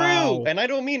 It's true. And I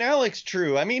don't mean Alex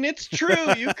True. I mean, it's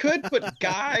true. You could put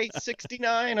Guy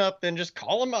 69 up and just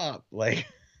call him up.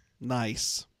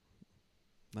 Nice.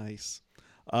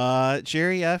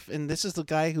 Jerry F., and this is the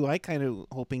guy who I kind of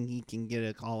hoping he can get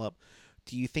a call up.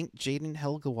 Do you think Jaden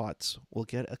Helgewatz will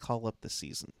get a call up this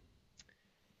season?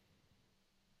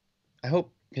 I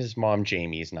hope his mom,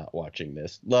 Jamie's not watching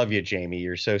this. Love you, Jamie.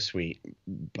 You're so sweet.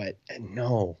 But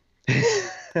no.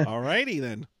 Alrighty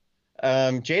then.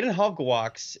 Jaden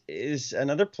Hogwalks is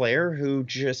another player who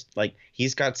just like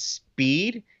he's got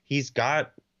speed, he's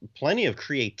got plenty of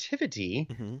creativity,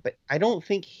 Mm-hmm. but I don't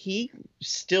think he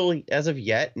still, as of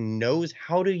yet, knows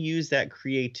how to use that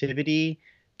creativity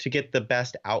to get the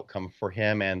best outcome for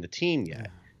him and the team Yeah.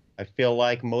 yet. I feel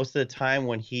like most of the time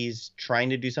when he's trying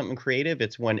to do something creative,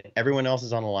 it's when everyone else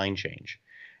is on a line change.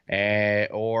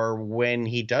 Or when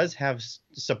he does have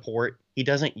support, he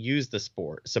doesn't use the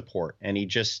support, and he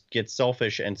just gets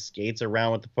selfish and skates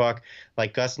around with the puck,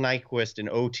 like Gus Nyquist in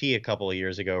OT a couple of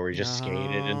years ago, where he just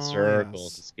skated in Oh,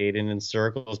 circles, yes. skated in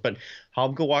circles. But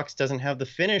Hobgawaks doesn't have the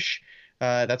finish.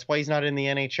 That's why he's not in the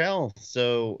NHL.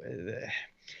 So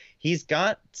he's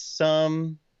got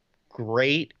some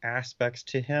great aspects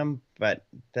to him, but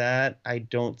that I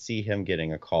don't see him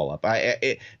getting a call up.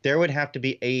 There would have to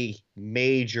be a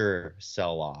major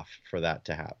sell off for that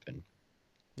to happen.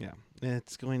 Yeah,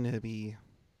 it's going to be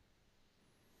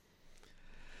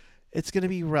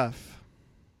rough.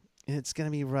 It's going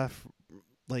to be rough.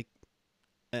 Like,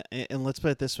 and let's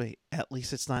put it this way: at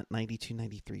least it's not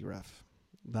 92-93 rough.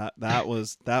 That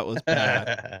was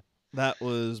bad. That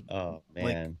was Oh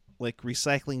man. like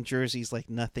recycling jerseys like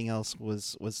nothing else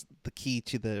was the key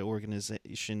to the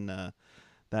organization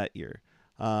that year.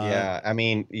 Yeah, I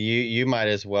mean, you might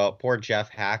as well, poor Jeff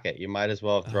Hackett. You might as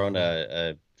well have thrown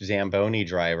a Zamboni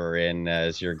driver in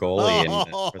as your goalie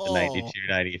for the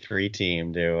 92-93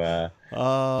 team to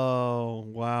Oh,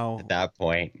 wow. at that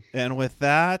point. And with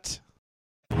that,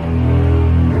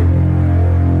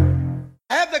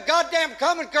 Have the goddamn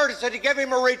common courtesy to give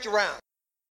him a reach around.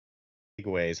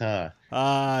 Segways, huh?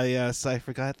 yes, I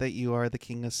forgot that you are the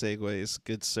king of segues,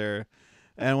 good sir.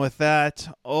 And with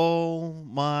that, oh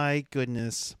my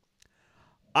goodness.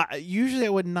 Usually I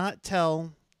would not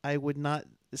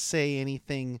say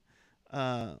anything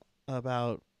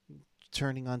about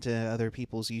turning onto other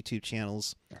people's YouTube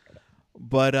channels.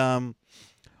 But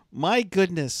my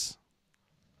goodness,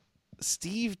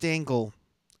 Steve Dangle,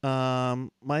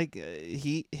 Mike,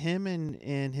 him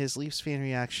and his Leafs fan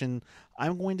reaction.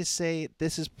 I'm going to say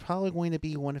this is probably going to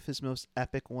be one of his most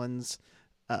epic ones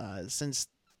since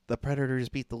the Predators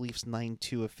beat the Leafs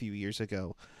 9-2 a few years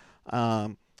ago.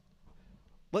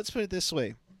 Let's put it this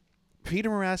way. Peter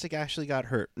Mrazek actually got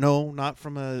hurt. No, not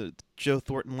from a Joe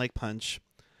Thornton-like punch.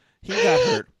 He got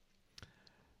hurt.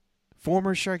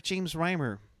 Former Shark James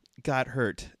Reimer got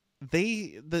hurt.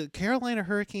 The Carolina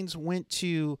Hurricanes went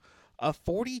to a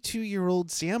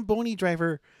 42-year-old Zamboni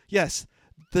driver. Yes,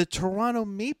 the Toronto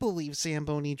Maple Leafs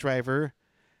Zamboni driver,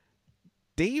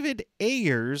 David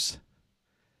Ayers,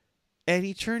 and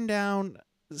he turned down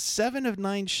 7 of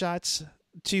 9 shots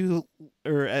well,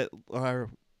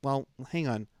 hang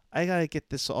on. I got to get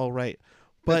this all right.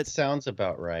 That sounds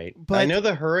about right. but- I know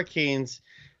the Hurricanes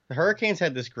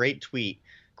had this great tweet.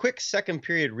 Quick second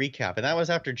period recap, and that was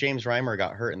after James Reimer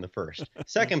got hurt in the first.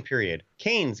 Second period,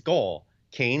 Kane's goal.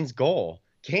 Kane's goal.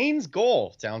 Kane's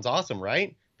goal. Sounds awesome,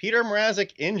 right? Peter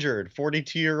Mrazek injured.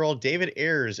 42-year-old David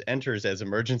Ayers enters as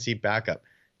emergency backup.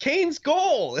 Kane's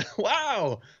goal.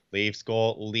 Wow. Leafs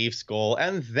goal, Leafs goal,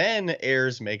 and then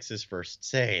Ayers makes his first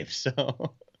save.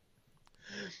 So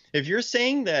if you're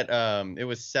saying that it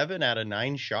was 7 out of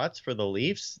 9 shots for the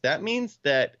Leafs, that means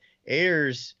that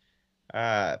Ayers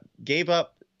gave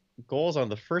up goals on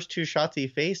the first 2 shots he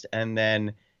faced and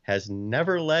then has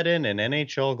never let in an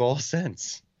NHL goal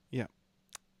since. Yeah.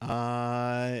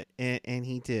 And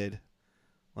he did.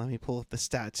 Let me pull up the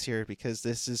stats here because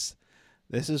this is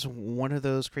one of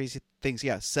those crazy things.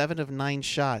 Yeah, 7 of 9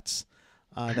 shots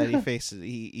that he faced.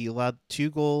 He allowed 2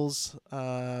 goals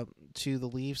to the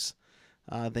Leafs.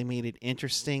 They made it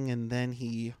interesting, and then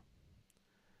he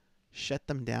shut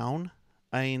them down.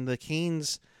 I mean, the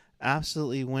Canes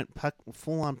absolutely went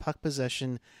full-on puck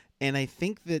possession, and I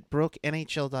think that broke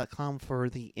NHL.com for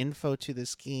the info to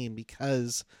this game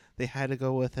because they had to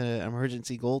go with an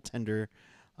emergency goaltender.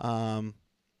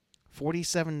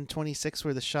 47-26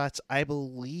 were the shots. I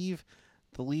believe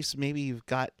the Leafs maybe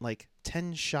got like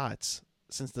 10 shots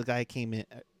since the guy came in.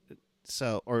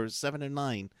 So, or 7 of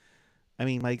 9. I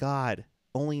mean, my God,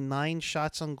 only 9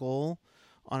 shots on goal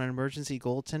on an emergency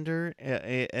goaltender,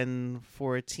 and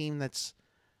for a team that's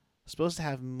supposed to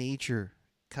have major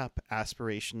cup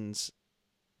aspirations,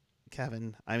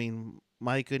 Kevin. I mean,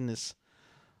 my goodness,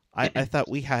 I thought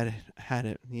we had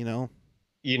it. You know,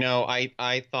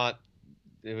 I thought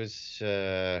it was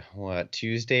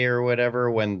Tuesday or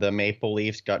whatever when the Maple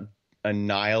Leafs got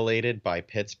annihilated by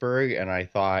Pittsburgh, and I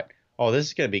thought, oh, this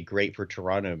is going to be great for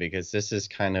Toronto because this is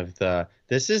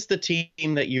the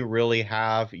team that you really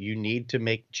have. You need to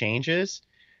make changes.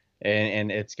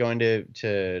 and it's going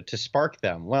to spark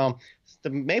them. Well, the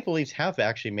Maple Leafs have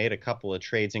actually made a couple of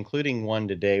trades, including one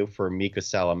today for Mika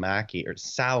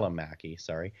Salamaki,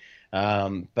 sorry.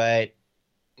 But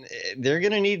they're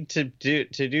going to need to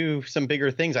do some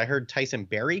bigger things. I heard Tyson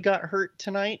Barrie got hurt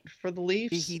tonight for the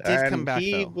Leafs. He did come back,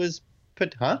 He though. was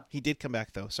put, He did come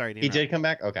back, though. Sorry to He interrupt. did come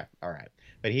back? Okay, all right.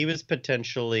 But he was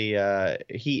potentially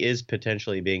he is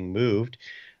potentially being moved.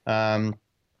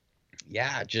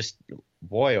 Yeah, just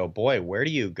boy, oh boy, where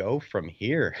do you go from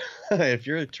here if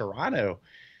you're Toronto?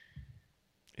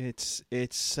 It's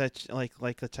such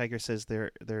like the Tiger says,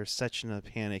 they're such in a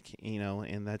panic,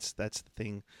 and that's the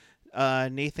thing.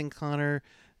 Nathan Connor,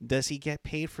 does he get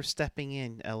paid for stepping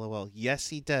in? LOL. Yes,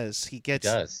 he does. He gets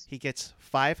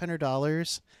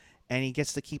 $500, and he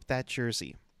gets to keep that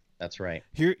jersey. That's right.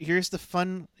 Here's the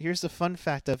fun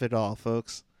fact of it all,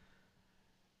 folks.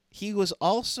 He was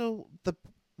also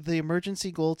the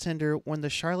emergency goaltender when the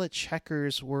Charlotte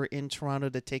Checkers were in Toronto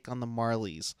to take on the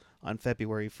Marlies on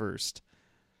February 1st.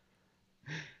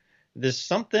 There's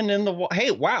something in the hey,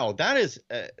 wow, that is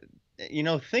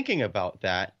thinking about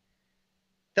that,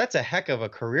 that's a heck of a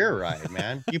career ride,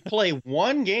 man. You play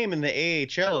one game in the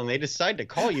AHL and they decide to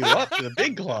call you up to the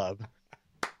big club.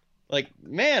 Like,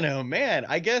 man, oh man,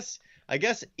 I guess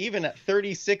even at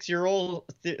 36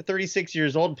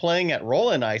 years old playing at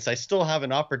Roland Ice, I still have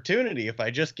an opportunity. If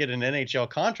I just get an NHL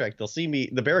contract, they'll see me.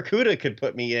 The Barracuda could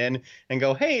put me in and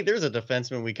go, hey, there's a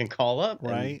defenseman we can call up.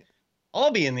 Right.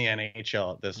 I'll be in the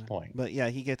NHL at this point. But yeah,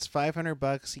 he gets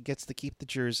 $500. He gets to keep the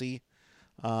jersey.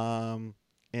 And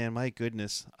my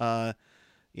goodness, I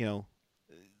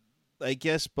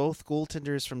guess both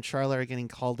goaltenders from Charlotte are getting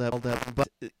called up. But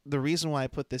the reason why I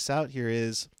put this out here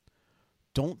is,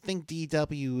 don't think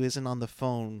DW isn't on the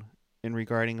phone in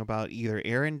regarding about either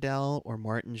Aaron Dell or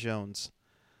Martin Jones.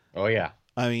 Oh yeah.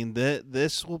 I mean,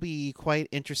 this will be quite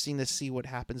interesting to see what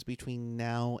happens between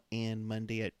now and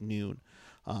Monday at noon.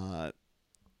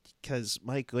 Because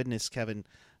my goodness, Kevin,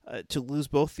 to lose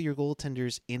both of your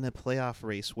goaltenders in a playoff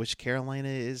race, which Carolina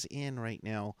is in right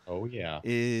now, oh yeah,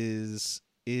 is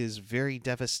very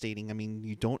devastating. I mean,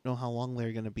 you don't know how long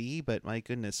they're going to be, but my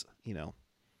goodness,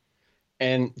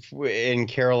 And in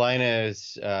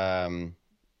Carolina's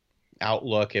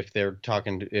outlook, if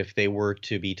they were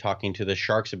to be talking to the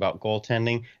Sharks about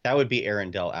goaltending, that would be Aaron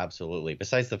Dell, absolutely.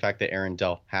 Besides the fact that Aaron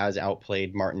Dell has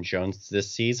outplayed Martin Jones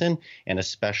this season, and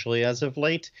especially as of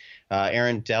late,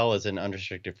 Aaron Dell is an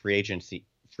unrestricted free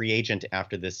agent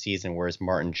after this season, whereas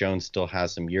Martin Jones still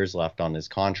has some years left on his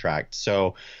contract.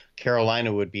 So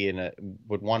Carolina would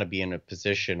want to be in a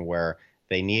position where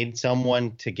they need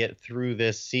someone to get through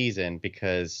this season,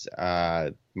 because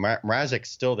Mrazek's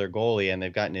still their goalie, and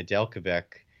they've got Nedeljkovic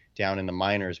down in the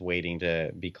minors waiting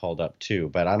to be called up too.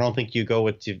 But I don't think you go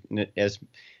with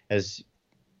as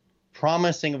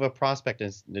promising of a prospect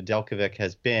as Nedeljkovic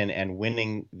has been, and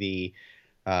winning the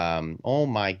oh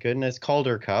my goodness,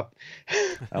 Calder Cup.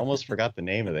 I almost forgot the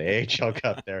name of the AHL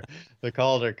Cup there. The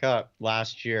Calder Cup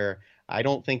last year. I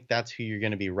don't think that's who you're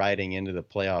going to be riding into the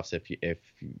playoffs if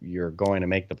you're going to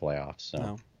make the playoffs.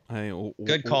 So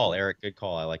good call, Eric. Good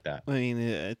call. I like that. I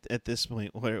mean, at this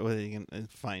point, what are they going to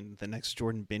find? The next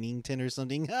Jordan Binnington or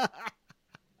something?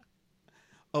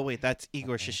 Oh wait, that's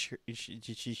Igor.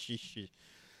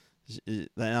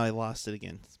 Now I lost it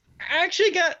again. I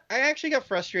actually got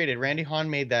frustrated. Randy Hahn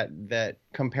made that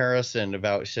comparison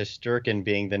about Shesterkin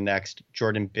being the next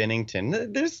Jordan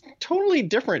Binnington. There's totally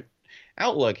different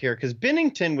outlook here, because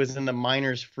Binnington was in the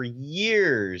minors for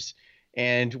years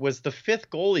and was the fifth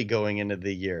goalie going into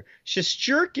the year.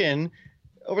 Shesterkin,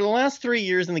 over the last 3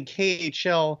 years in the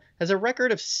KHL, has a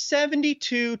record of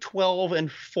 72, 12,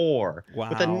 and 4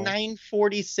 with a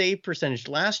 .940 save percentage.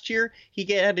 Last year,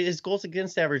 his goals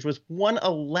against average was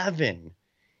 111.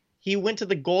 He went to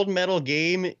the gold medal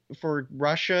game for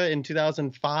Russia in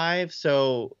 2005.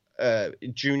 So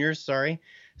juniors, sorry.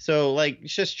 So like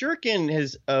Shesterkin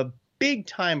is a big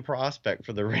time prospect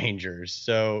for the Rangers.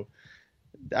 So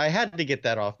I had to get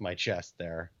that off my chest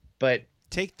there. But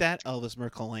take that, Elvis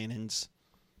Merkalainens.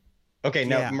 Okay,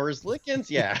 now yeah.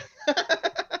 Merzlikins, yeah.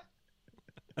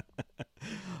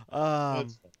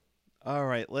 All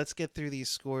right, let's get through these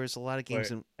scores. A lot of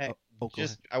games.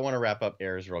 I want to wrap up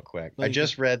Ayers real quick. I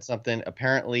just read something.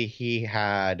 Apparently, he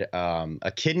had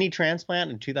a kidney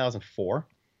transplant in 2004.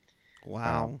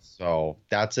 Wow. So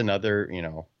that's another,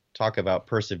 talk about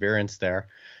perseverance there.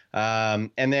 And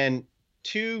then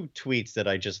two tweets that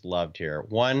I just loved here.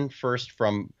 One first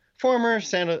from former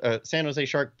San Jose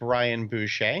Shark Brian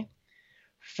Boucher.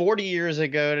 40 years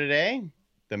ago today,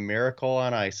 the miracle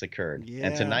on ice occurred. Yeah.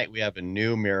 And tonight we have a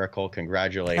new miracle.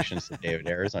 Congratulations to David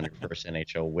Ayres on your first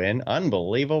NHL win.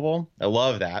 Unbelievable. I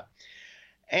love that.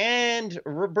 And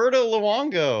Roberto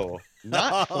Luongo,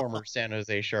 not former San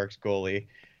Jose Sharks goalie.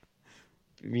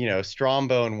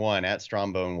 Strombone1 at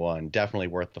Strombone1. Definitely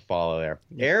worth the follow there.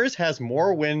 Yep. Ayres has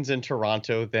more wins in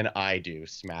Toronto than I do.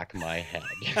 Smack my head.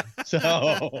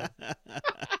 So.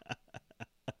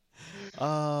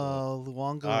 Oh,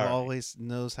 Luongo All right. always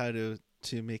knows how to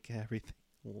make everything,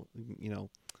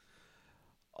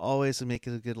 always make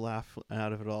a good laugh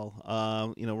out of it all.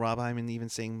 Rob Hyman even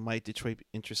saying, might Detroit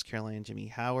interest Carolina and Jimmy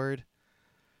Howard,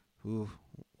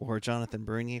 or Jonathan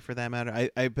Bernier for that matter.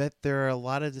 I bet there are a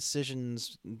lot of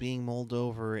decisions being mulled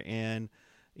over, and,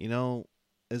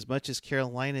 as much as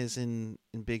Carolina is in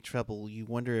big trouble, you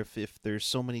wonder if there's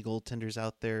so many goaltenders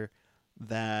out there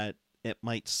that it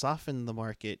might soften the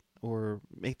market or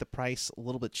make the price a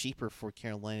little bit cheaper for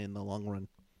Carolina in the long run.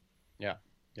 Yeah.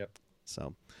 Yep.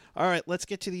 So, all right, let's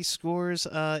get to these scores.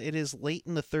 It is late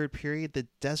in the third period. The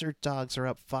Desert Dogs are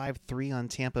up 5-3 on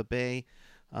Tampa Bay.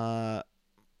 My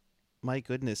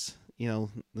goodness,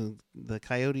 the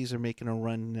Coyotes are making a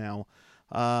run now.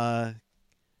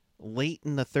 Late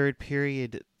in the third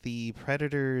period, the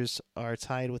Predators are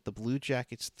tied with the Blue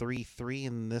Jackets 3-3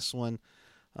 in this one.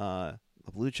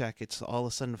 The Blue Jackets all of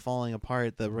a sudden falling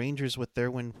apart. The Rangers with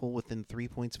their win pull within 3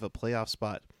 points of a playoff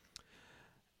spot.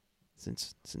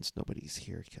 Since nobody's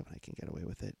here, Kevin, I can get away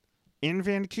with it. In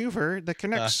Vancouver, the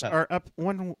Canucks are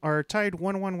tied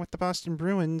 1-1 with the Boston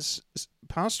Bruins.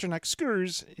 Pastrnak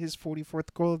scores his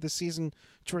 44th goal of the season.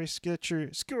 Troy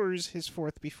Sketcher scores his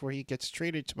 4th before he gets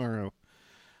traded tomorrow.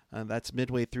 That's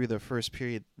midway through the first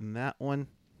period in that one.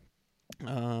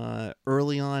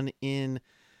 Early on in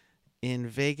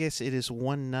Vegas, it is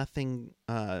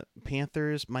 1-0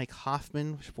 Panthers. Mike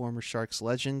Hoffman, former Sharks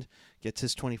legend, gets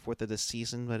his 24th of the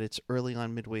season, but it's early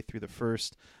on midway through the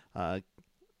first.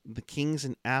 The Kings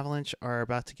and Avalanche are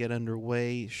about to get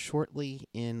underway shortly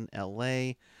in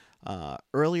L.A.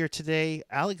 Earlier today,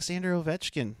 Alexander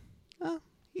Ovechkin,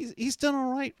 he's done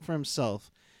all right for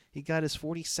himself. He got his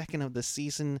 42nd of the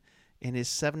season and his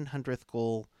 700th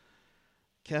goal.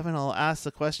 Kevin, I'll ask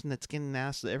the question that's getting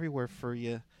asked everywhere for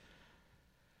you.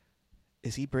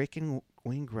 Is he breaking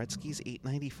Wayne Gretzky's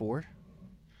 894?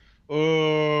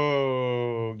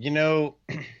 Oh,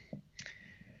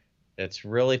 it's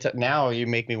really tough. Now you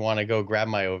make me want to go grab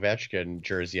my Ovechkin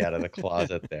jersey out of the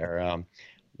closet there.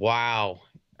 Wow.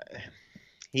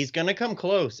 He's going to come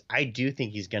close. I do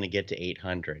think he's going to get to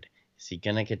 800. Is he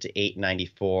going to get to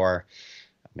 894?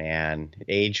 Man,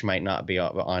 age might not be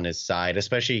on his side,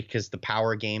 especially because the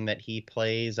power game that he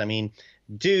plays. I mean,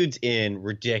 dude's in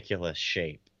ridiculous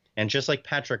shape. And just like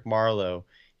Patrick Marleau,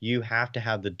 you have to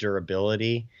have the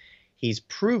durability. He's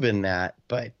proven that,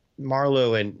 but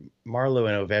Marleau and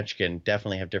Ovechkin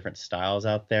definitely have different styles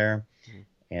out there.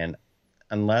 And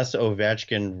unless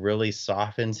Ovechkin really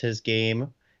softens his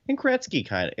game, and Gretzky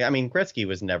Gretzky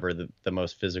was never the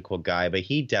most physical guy, but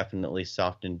he definitely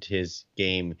softened his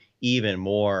game even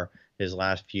more his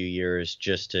last few years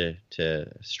just to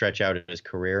stretch out his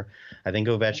career. I think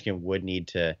Ovechkin would need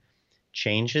to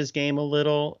change his game a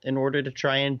little in order to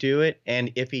try and do it.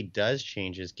 And if he does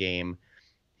change his game,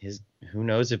 who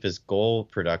knows if his goal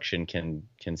production can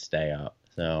stay up.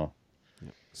 So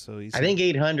I think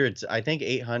 800's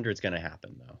going to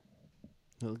happen though.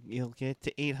 He'll get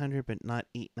to 800 but not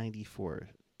 894.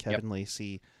 Kevin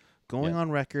Lacey going Yep. on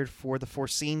record for the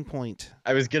foreseen point.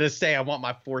 I was going to say I want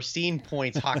my foreseen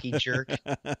points, hockey jerk.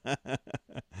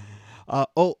 By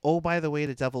the way,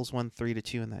 the Devils won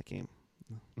 3-2 in that game.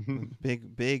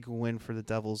 Big win for the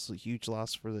Devils. A huge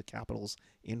loss for the Capitals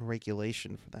in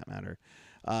regulation, for that matter.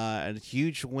 A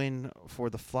huge win for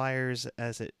the Flyers,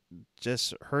 as it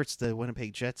just hurts the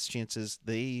Winnipeg Jets' chances.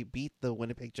 They beat the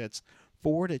Winnipeg Jets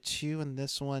 4-2 in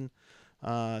this one.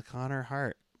 Connor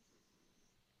Hart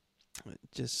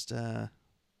just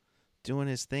doing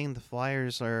his thing. The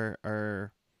Flyers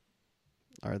are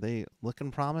they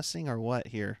looking promising or what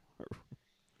here?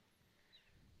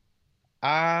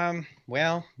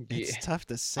 Well, It's tough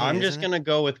to say. I'm just isn't going to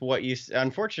go with what you,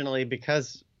 unfortunately,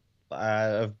 because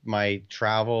of my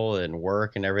travel and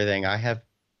work and everything, I have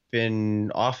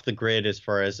been off the grid as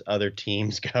far as other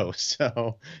teams go.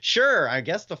 So sure, I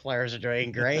guess the Flyers are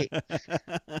doing great.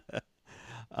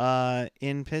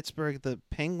 In Pittsburgh, the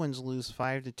Penguins lose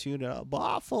 5-2 to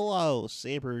Buffalo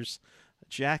Sabres.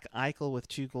 Jack Eichel with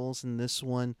 2 goals in this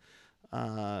one.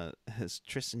 As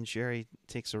Tristan Jarry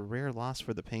takes a rare loss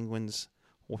for the Penguins,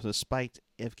 despite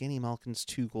Evgeny Malkin's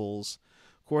 2 goals.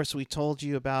 Of course, we told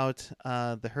you about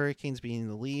the Hurricanes beating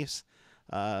the Leafs.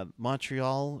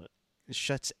 Montreal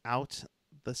shuts out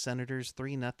the Senators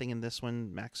 3-0 in this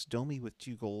one. Max Domi with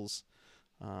 2 goals,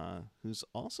 who's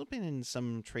also been in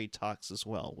some trade talks as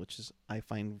well, which is I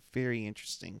find very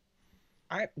interesting.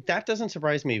 That doesn't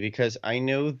surprise me because I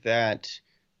know that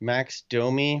Max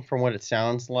Domi, from what it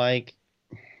sounds like,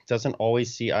 doesn't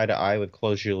always see eye to eye with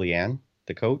Claude Julien,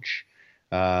 the coach.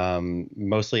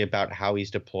 Mostly about how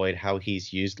he's deployed, how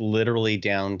he's used, literally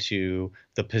down to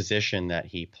the position that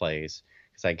he plays.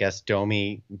 Because I guess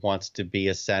Domi wants to be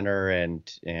a center,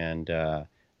 and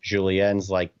Julien's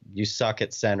like, you suck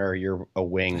at center, you're a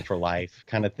wing for life,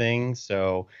 kind of thing.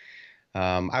 So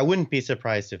I wouldn't be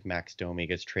surprised if Max Domi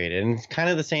gets traded. And it's kind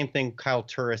of the same thing. Kyle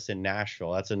Turris in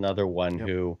Nashville. That's another one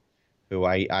who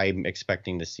I'm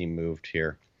expecting to see moved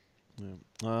here.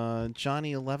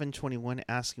 Johnny 1121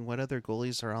 asking what other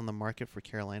goalies are on the market for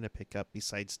Carolina to pick up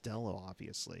besides Dello,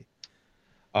 obviously.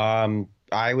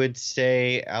 I would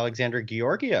say Alexander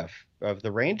Georgiev of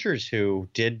the Rangers, who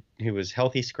was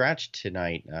healthy scratch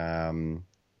tonight.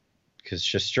 Because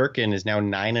Shesterkin is now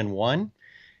 9-1,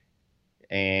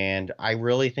 and I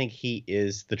really think he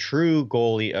is the true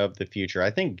goalie of the future. I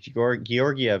think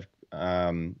Georgiev.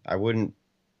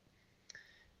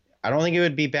 I don't think it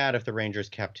would be bad if the Rangers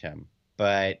kept him,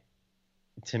 but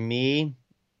to me,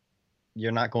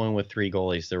 you're not going with 3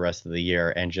 goalies the rest of the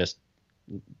year and just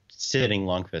sitting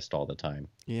Lundqvist all the time.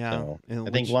 Yeah, so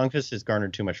I think Lundqvist has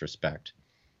garnered too much respect.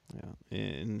 Yeah,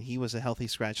 and he was a healthy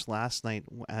scratch last night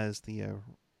as the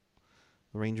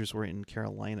Rangers were in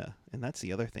Carolina, and that's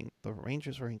the other thing. The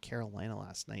Rangers were in Carolina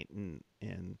last night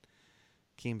and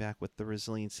came back with the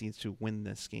resiliency to win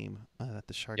this game that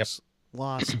the Sharks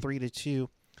lost 3-2.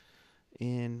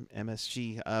 In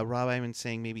MSG, Rob Iman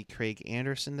saying maybe Craig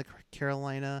Anderson to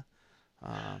Carolina.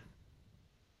 I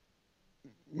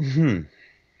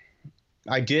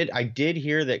did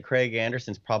hear that Craig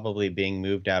Anderson's probably being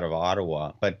moved out of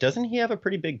Ottawa, but doesn't he have a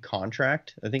pretty big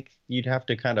contract? I think you'd have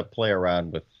to kind of play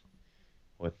around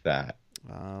with that.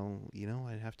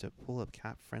 I'd have to pull up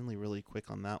Cap Friendly really quick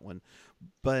on that one,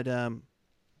 but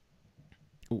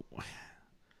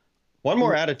one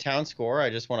more out-of-town score I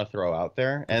just want to throw out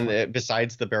there, and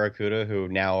besides the Barracuda, who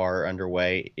now are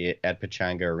underway at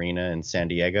Pechanga Arena in San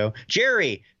Diego.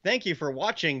 Jerry, thank you for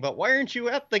watching, but why aren't you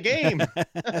at the game?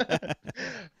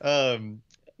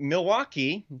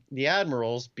 Milwaukee, the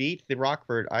Admirals, beat the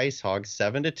Rockford Ice Hogs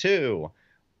 7-2.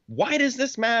 Why does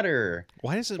this matter?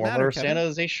 Why does it matter, Former San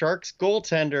Jose Sharks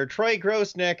goaltender Troy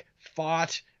Grosnick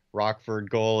fought Rockford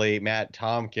goalie Matt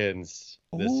Tompkins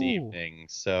this evening.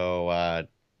 So,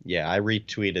 yeah, I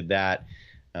retweeted that.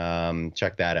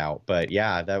 Check that out. But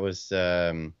yeah, that was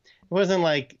it wasn't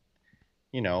like,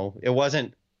 it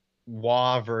wasn't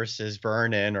Waugh versus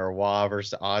Vernon or Waugh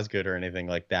versus Osgood or anything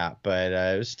like that. But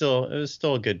it was still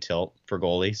a good tilt for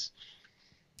goalies.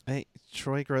 Hey,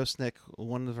 Troy Grosnick,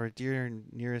 one of our dear and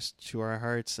nearest to our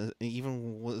hearts,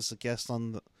 even was a guest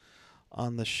on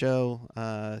the show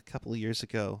a couple of years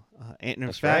ago. And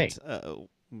in fact,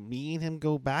 me and him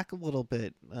go back a little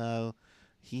bit.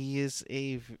 He is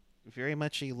very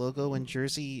much a logo and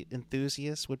jersey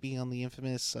enthusiast, would be on the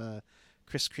infamous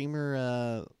Chris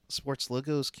Creamer sports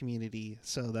logos community.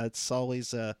 So that's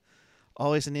always an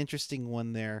interesting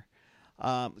one there.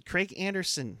 Craig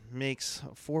Anderson makes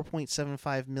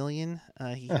 $4.75 million.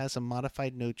 He has a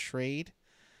modified no trade.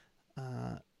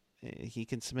 He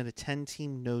can submit a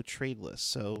 10-team no trade list.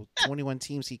 So 21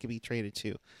 teams he could be traded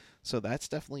to. So that's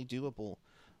definitely doable.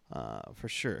 For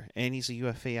sure. And he's a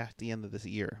UFA at the end of the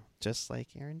year, just like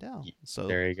Aaron Dell. So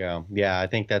there you go. Yeah, I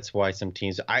think that's why some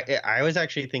teams. I was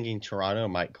actually thinking Toronto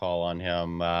might call on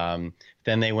him.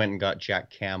 Then they went and got Jack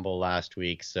Campbell last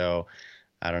week. So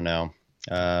I don't know.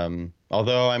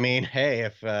 Although, I mean, hey,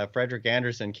 if Frederik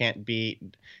Andersen can't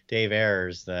beat Dave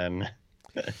Ayres, then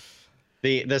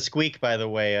the squeak, by the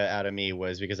way, out of me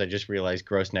was because I just realized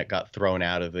Grosnick got thrown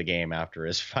out of the game after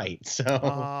his fight.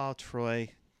 So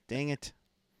Troy, dang it.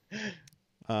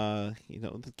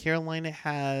 The Carolina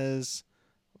has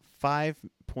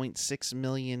 $5.6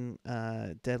 million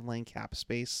deadline cap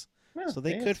space, so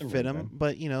they could fit him.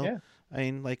 But I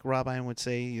mean, like Rob Ian would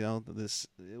say, this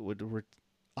would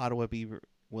Ottawa be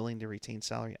willing to retain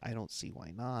salary? I don't see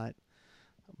why not.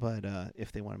 But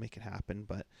if they want to make it happen,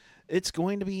 but it's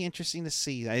going to be interesting to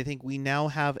see. I think we now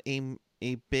have a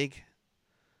big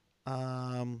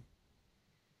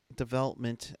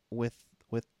development with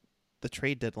the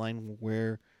trade deadline,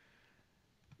 where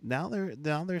now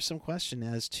there's some question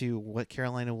as to what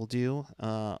Carolina will do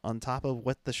on top of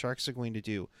what the Sharks are going to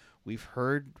do. We've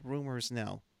heard rumors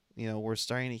now. We're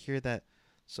starting to hear that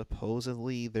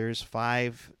supposedly there's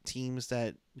 5 teams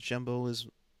that Jumbo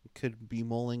could be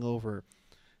mulling over.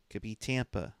 Could be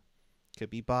Tampa, could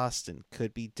be Boston,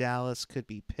 could be Dallas, could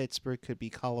be Pittsburgh, could be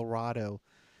Colorado.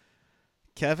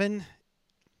 Kevin,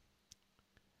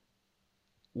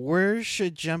 where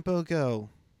should Jumbo go?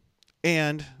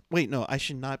 And wait, no, I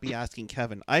should not be asking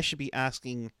Kevin. I should be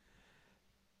asking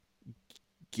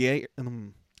Gary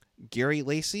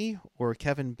Lacey or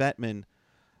Kevin Bettman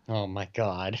Oh my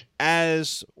God.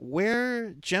 as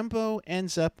where Jumbo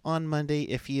ends up on Monday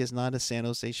if he is not a San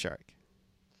Jose Shark.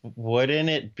 Wouldn't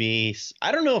it be?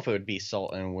 I don't know if it would be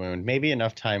salt and wound. Maybe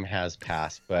enough time has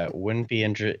passed, but wouldn't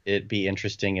it be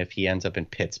interesting if he ends up in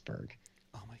Pittsburgh?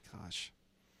 Oh my gosh.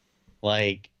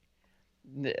 Like,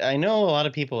 I know a lot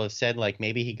of people have said like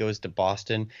maybe he goes to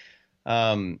Boston.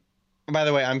 By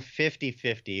the way, I'm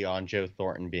 50-50 on Joe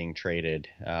Thornton being traded.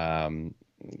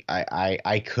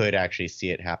 I could actually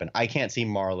see it happen. I can't see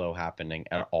Marleau happening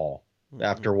at all.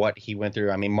 After what he went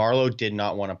through. I mean, Marleau did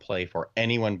not want to play for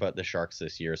anyone but the Sharks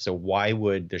this year. So why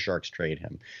would the Sharks trade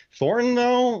him? Thornton,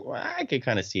 though, I could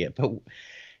kind of see it. But,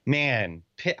 man,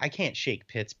 I can't shake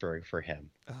Pittsburgh for him.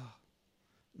 Oh.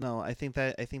 No, I think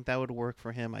that would work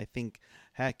for him. I think,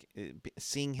 heck,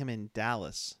 seeing him in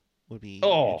Dallas would be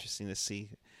interesting to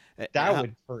see. That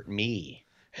would hurt me.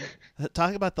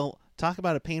 Talk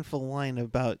about a painful line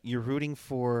about you're rooting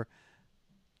for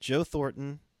Joe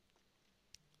Thornton,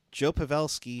 Joe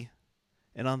Pavelski,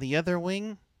 and on the other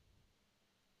wing,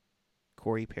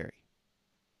 Corey Perry.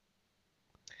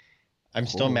 I'm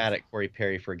still mad at Corey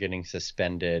Perry for getting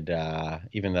suspended,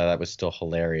 even though that was still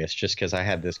hilarious, just because I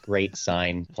had this great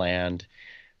sign planned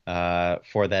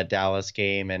for that Dallas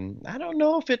game, and I don't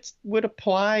know if it would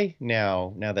apply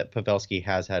now that Pavelski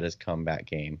has had his comeback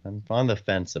game. I'm on the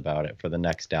fence about it for the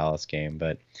next Dallas game,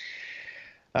 but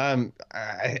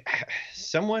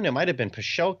someone, it might have been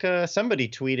Pashelka, somebody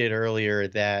tweeted earlier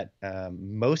that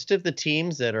most of the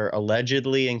teams that are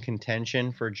allegedly in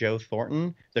contention for Joe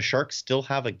Thornton, the Sharks still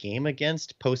have a game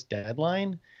against post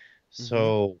deadline.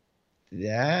 So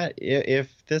that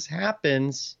if this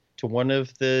happens to one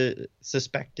of the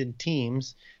suspected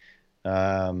teams,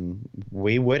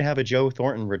 we would have a Joe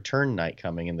Thornton return night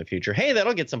coming in the future. Hey,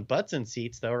 that'll get some butts in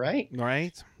seats though, right?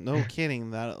 Right? No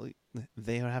kidding. That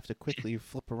they would have to quickly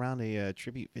flip around a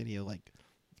tribute video like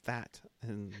that.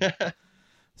 And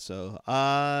so,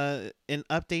 an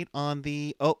update on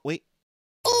the. Oh wait.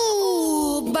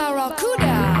 Ooh,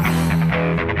 Barracuda.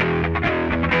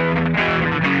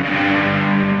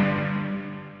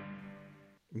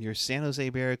 Your San Jose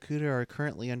Barracuda are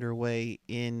currently underway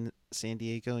in San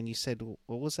Diego, and you said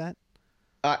what was that?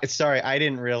 Sorry, I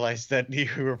didn't realize that you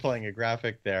were playing a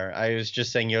graphic there. I was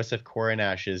just saying Josef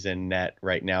Koronash is in net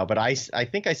right now, but I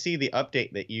think I see the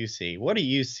update that you see. What do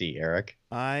you see, Eric?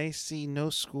 I see no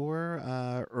score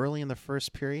early in the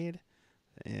first period.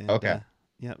 And, okay.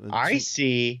 Yeah. I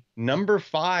see number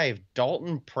 5,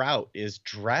 Dalton Prout, is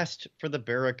dressed for the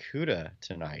Barracuda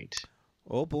tonight.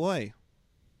 Oh, boy.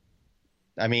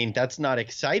 I mean, that's not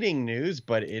exciting news,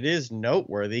 but it is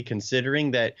noteworthy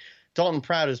considering that Dalton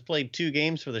Prout has played 2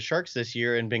 games for the Sharks this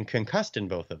year and been concussed in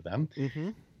both of them.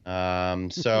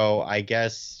 So I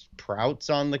guess Prout's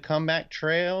on the comeback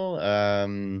trail.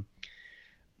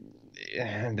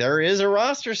 There is a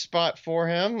roster spot for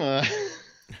him.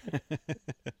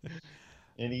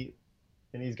 And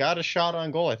he's got a shot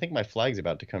on goal. I think my flag's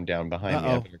about to come down behind me.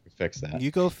 I better fix that.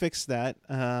 You go fix that.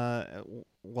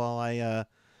 While I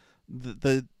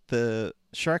the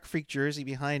Shark Freak jersey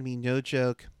behind me, no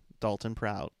joke, Dalton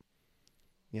Prout.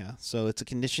 Yeah, so it's a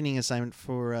conditioning assignment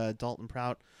for Dalton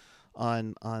Prout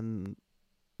on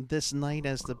this night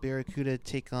as the Barracuda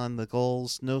take on the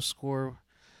Gulls. No score.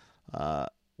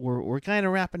 We're kind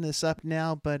of wrapping this up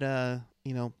now, but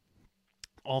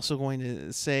also going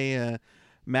to say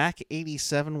Mac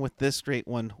 87 with this great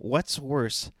one. What's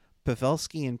worse,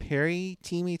 Pavelski and Perry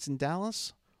teammates in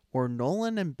Dallas, or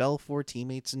Nolan and Belfour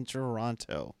teammates in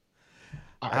Toronto?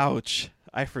 Ouch!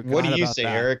 I forgot. What do you about say,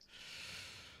 that. Eric?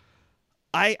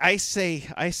 I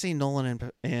say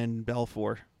Nolan and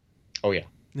Belfour. Oh yeah.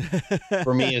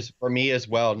 for me as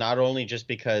well. Not only just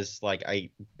because like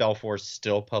Belfour's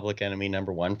still public enemy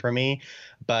number 1 for me,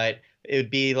 but it would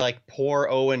be like poor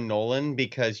Owen Nolan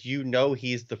because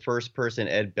he's the first person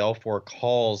Ed Belfour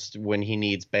calls when he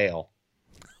needs bail.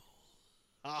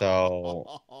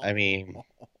 So I mean,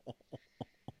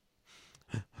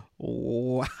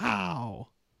 wow.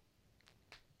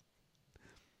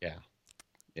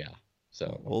 Yeah.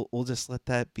 So We'll just let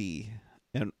that be.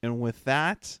 And with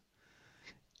that,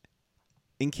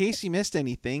 in case you missed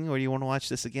anything or you want to watch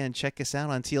this again, check us out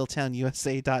on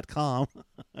tealtownusa.com.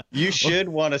 You should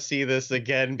want to see this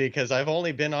again because I've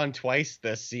only been on twice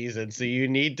this season, so you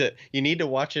need to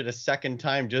watch it a second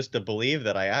time just to believe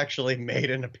that I actually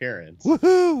made an appearance.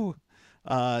 Woohoo!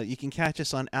 You can catch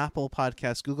us on Apple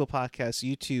Podcasts, Google Podcasts,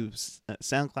 YouTube,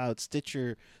 SoundCloud,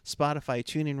 Stitcher, Spotify,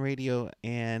 TuneIn Radio,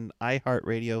 and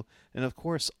iHeartRadio. And, of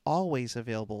course, always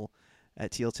available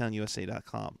at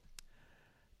tealtownusa.com.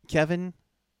 Kevin,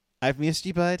 I've missed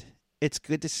you, bud. It's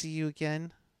good to see you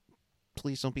again.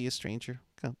 Please don't be a stranger.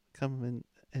 Come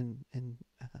and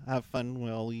have fun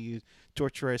while we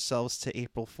torture ourselves to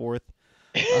April 4th.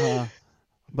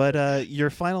 But your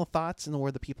final thoughts and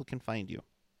where the people can find you.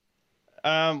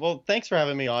 Well, thanks for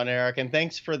having me on, Eric, and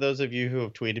thanks for those of you who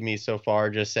have tweeted me so far,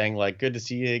 just saying like "good to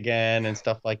see you again" and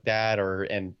stuff like that.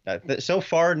 So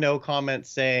far, no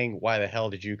comments saying "why the hell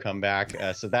did you come back?"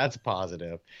 So that's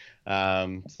positive.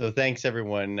 So thanks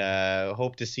everyone.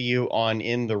 Hope to see you on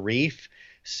In the Reef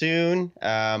soon.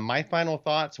 My final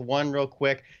thoughts. One, real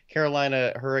quick: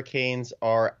 Carolina Hurricanes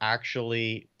are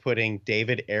actually putting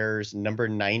David Ayer's number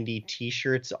 90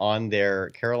 T-shirts on their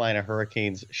Carolina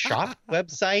Hurricanes shop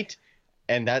website.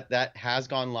 And that has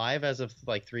gone live as of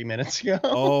like 3 minutes ago.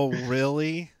 Oh,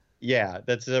 really? Yeah,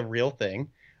 that's a real thing.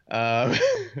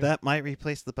 That might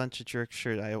replace the bunch of jerk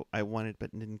shirt I wanted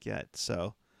but didn't get.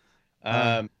 So,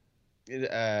 Darren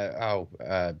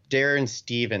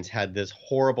Stevens had this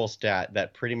horrible stat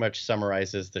that pretty much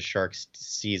summarizes the Sharks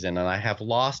season, and I have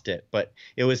lost it, but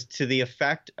it was to the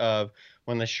effect of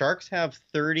when the Sharks have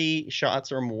 30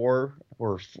 shots or more,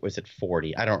 or was it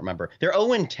 40? I don't remember. They're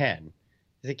 0-10.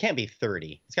 It can't be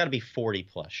 30. It's got to be 40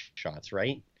 plus shots,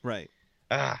 right? Right.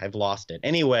 I've lost it.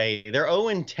 Anyway, they're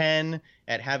 0-10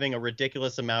 at having a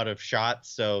ridiculous amount of shots,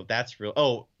 so that's real.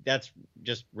 Oh, that's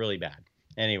just really bad.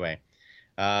 Anyway,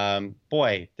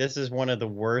 boy, this is one of the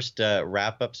worst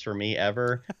wrap-ups for me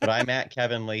ever. But I'm at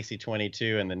Kevin Lacey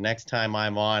 22, and the next time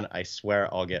I'm on, I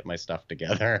swear I'll get my stuff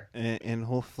together. And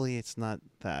hopefully it's not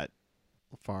that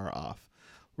far off.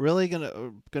 Really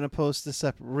gonna post this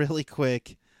up really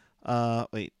quick.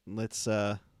 Wait, let's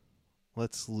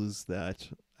lose that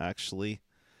actually,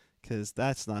 because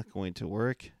that's not going to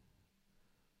work.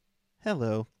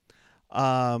 Hello.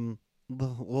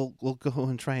 We'll go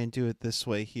and try and do it this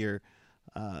way here,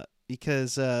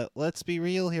 because let's be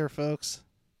real here, folks.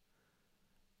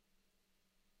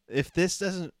 If this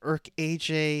doesn't irk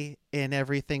AJ and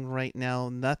everything right now,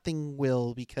 nothing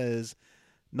will, because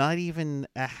not even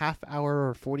a half hour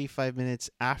or 45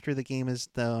 minutes after the game is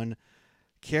done,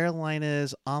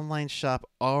 Carolina's online shop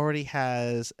already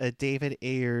has a David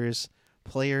Ayers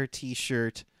player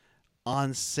T-shirt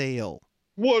on sale.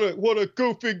 What a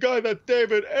goofy guy that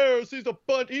David Ayers. He's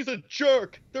a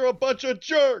jerk. They're a bunch of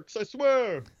jerks, I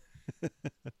swear.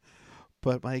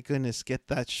 But my goodness, get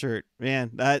that shirt.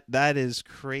 Man, that is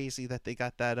crazy that they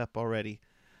got that up already.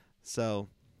 So,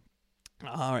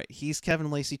 all right, he's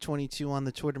Kevin Lacey 22 on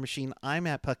the Twitter machine. I'm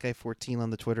at Puckeye 14 on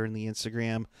the Twitter and the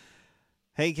Instagram.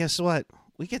 Hey, guess what?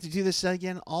 We get to do this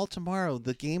again all tomorrow.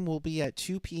 The game will be at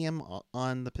 2 p.m.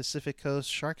 on the Pacific Coast.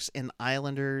 Sharks and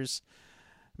Islanders.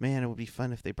 Man, it would be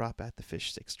fun if they brought back the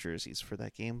fish sticks jerseys for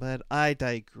that game, but I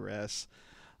digress.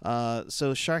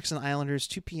 So Sharks and Islanders,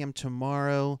 2 p.m.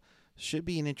 tomorrow. Should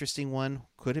be an interesting one.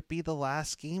 Could it be the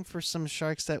last game for some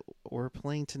Sharks that were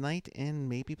playing tonight and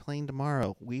maybe playing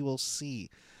tomorrow? We will see.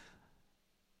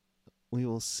 We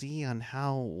will see on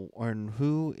how or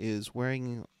who is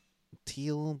wearing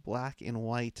teal, black, and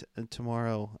white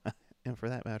tomorrow, and for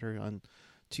that matter on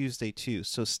Tuesday too.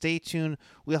 So stay tuned.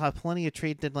 We'll have plenty of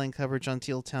trade deadline coverage on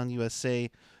Teal Town USA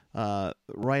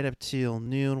right up till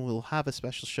noon. We'll have a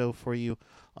special show for you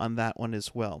on that one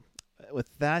as well.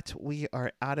 With that, we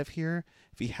are out of here.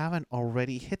 If you haven't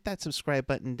already, hit that subscribe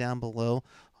button down below.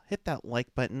 Hit that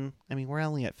like button. I mean, we're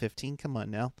only at 15. Come on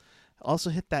now. Also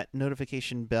hit that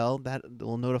notification bell. That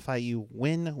will notify you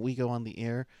when we go on the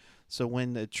air. So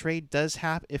when the trade does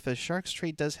happen, if a Sharks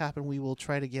trade does happen, we will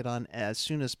try to get on as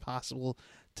soon as possible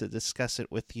to discuss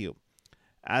it with you.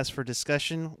 As for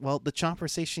discussion, well, the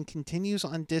conversation continues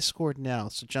on Discord now,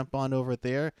 so jump on over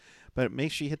there. But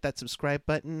make sure you hit that subscribe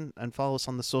button and follow us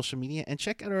on the social media and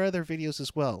check out our other videos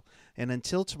as well. And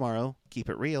until tomorrow, keep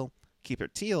it real, keep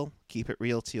it teal, keep it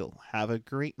real teal. Have a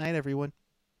great night, everyone.